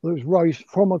that's raised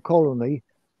from a colony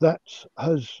that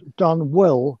has done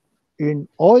well in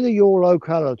either your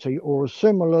locality or a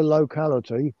similar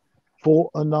locality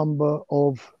for a number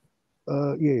of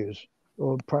years,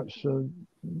 or perhaps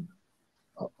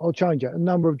I'll change it, a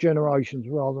number of generations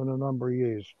rather than a number of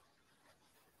years.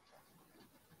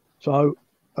 So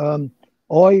I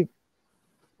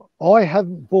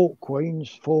haven't bought queens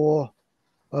for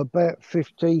about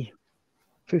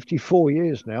 54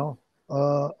 years now.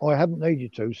 I haven't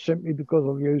needed to, simply because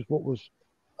I've used what was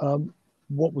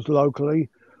locally,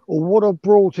 or what I've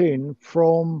brought in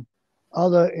from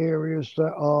other areas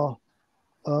that are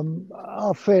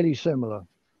fairly similar.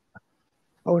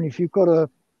 Oh, and if you've got a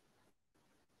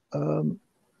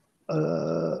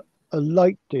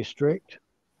lake district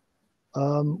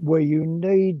where you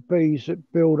need bees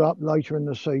that build up later in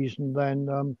the season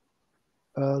than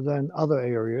other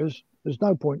areas, there's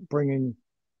no point bringing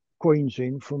queens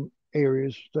in from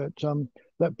areas that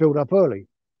build up early,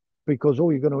 because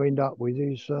all you're going to end up with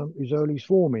is early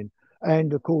swarming,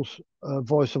 and of course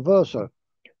vice versa.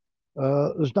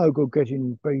 There's no good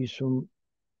getting bees from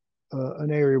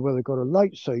an area where they've got a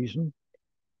late season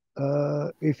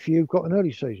if you've got an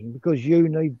early season, because you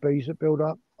need bees that build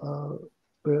up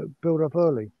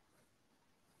early.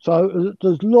 So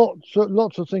there's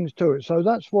lots of things to it. So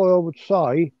that's why I would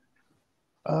say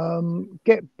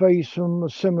get bees from a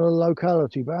similar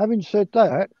locality. But having said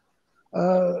that,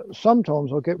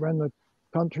 sometimes I get around the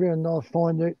country and I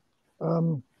find it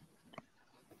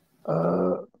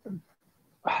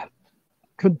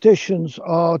conditions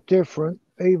are different,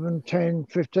 even 10,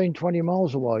 15, 20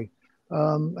 miles away.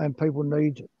 And people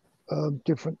need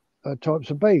different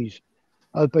types of bees.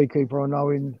 A beekeeper I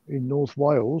know in North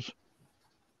Wales,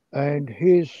 and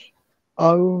his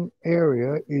own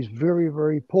area is very,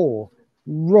 very poor.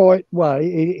 Right way,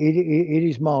 it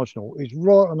is marginal. It's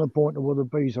right on the point of where the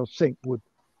bees, I think, would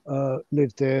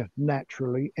live there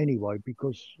naturally anyway,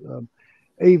 because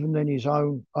even in his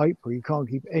own apiary, you can't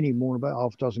keep any more than about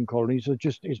half a dozen colonies. There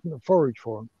just isn't a forage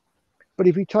for them. But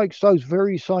if he takes those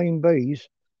very same bees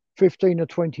 15 or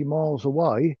 20 miles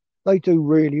away, they do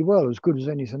really well, as good as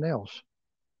anything else.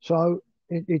 So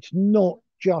it's not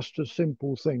just a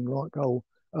simple thing like,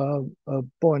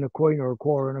 buying a queen or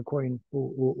acquiring a queen or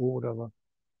whatever.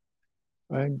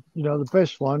 And, you know, the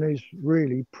best one is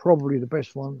really probably the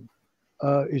best one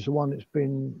is the one that's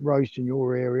been raised in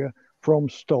your area from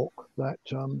stock that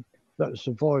has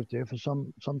survived there for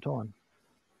some time.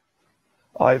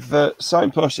 I've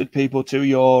signposted people to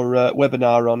your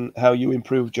webinar on how you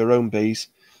improved your own bees.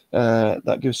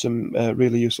 That gives some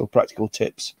really useful practical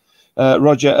tips.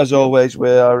 Roger, as always, we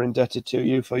are indebted to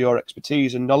you for your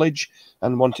expertise and knowledge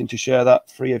and wanting to share that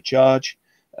free of charge.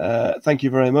 Thank you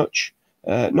very much.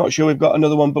 Not sure we've got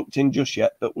another one booked in just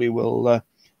yet, but we will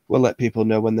we'll let people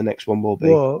know when the next one will be.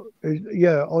 Well,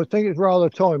 yeah, I think it's rather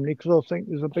timely because I think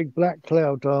there's a big black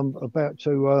cloud about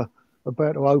to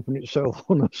open itself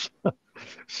on us.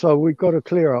 So we've got to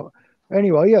clear up.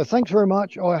 Anyway, yeah, thanks very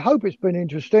much. I hope it's been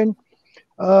interesting.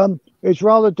 It's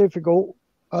rather difficult.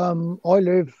 I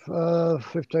live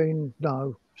 17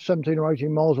 or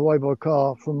 18 miles away by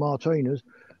car from Martinez.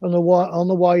 And on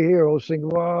the way here, I was thinking,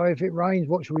 well, if it rains,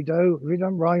 what should we do? If it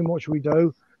don't rain, what should we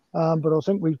do? But I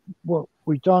think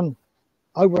we've done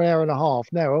over an hour and a half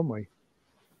now, haven't we?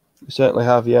 We certainly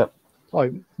have, yeah.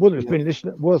 Whether it's been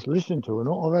worth listening to or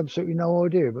not, I've absolutely no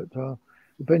idea. But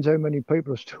depends how many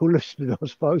people are still listening, I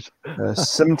suppose.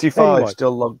 75 anyway.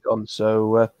 Still logged on,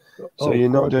 so you're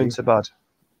not doing so bad.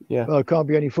 Yeah. Can't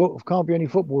be any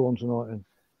football on tonight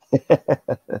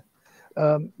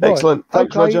then. Excellent. Right.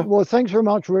 Thanks, Roger. Well, thanks very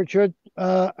much, Richard,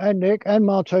 and Nick, and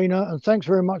Martina, and thanks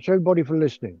very much everybody for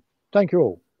listening. Thank you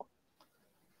all.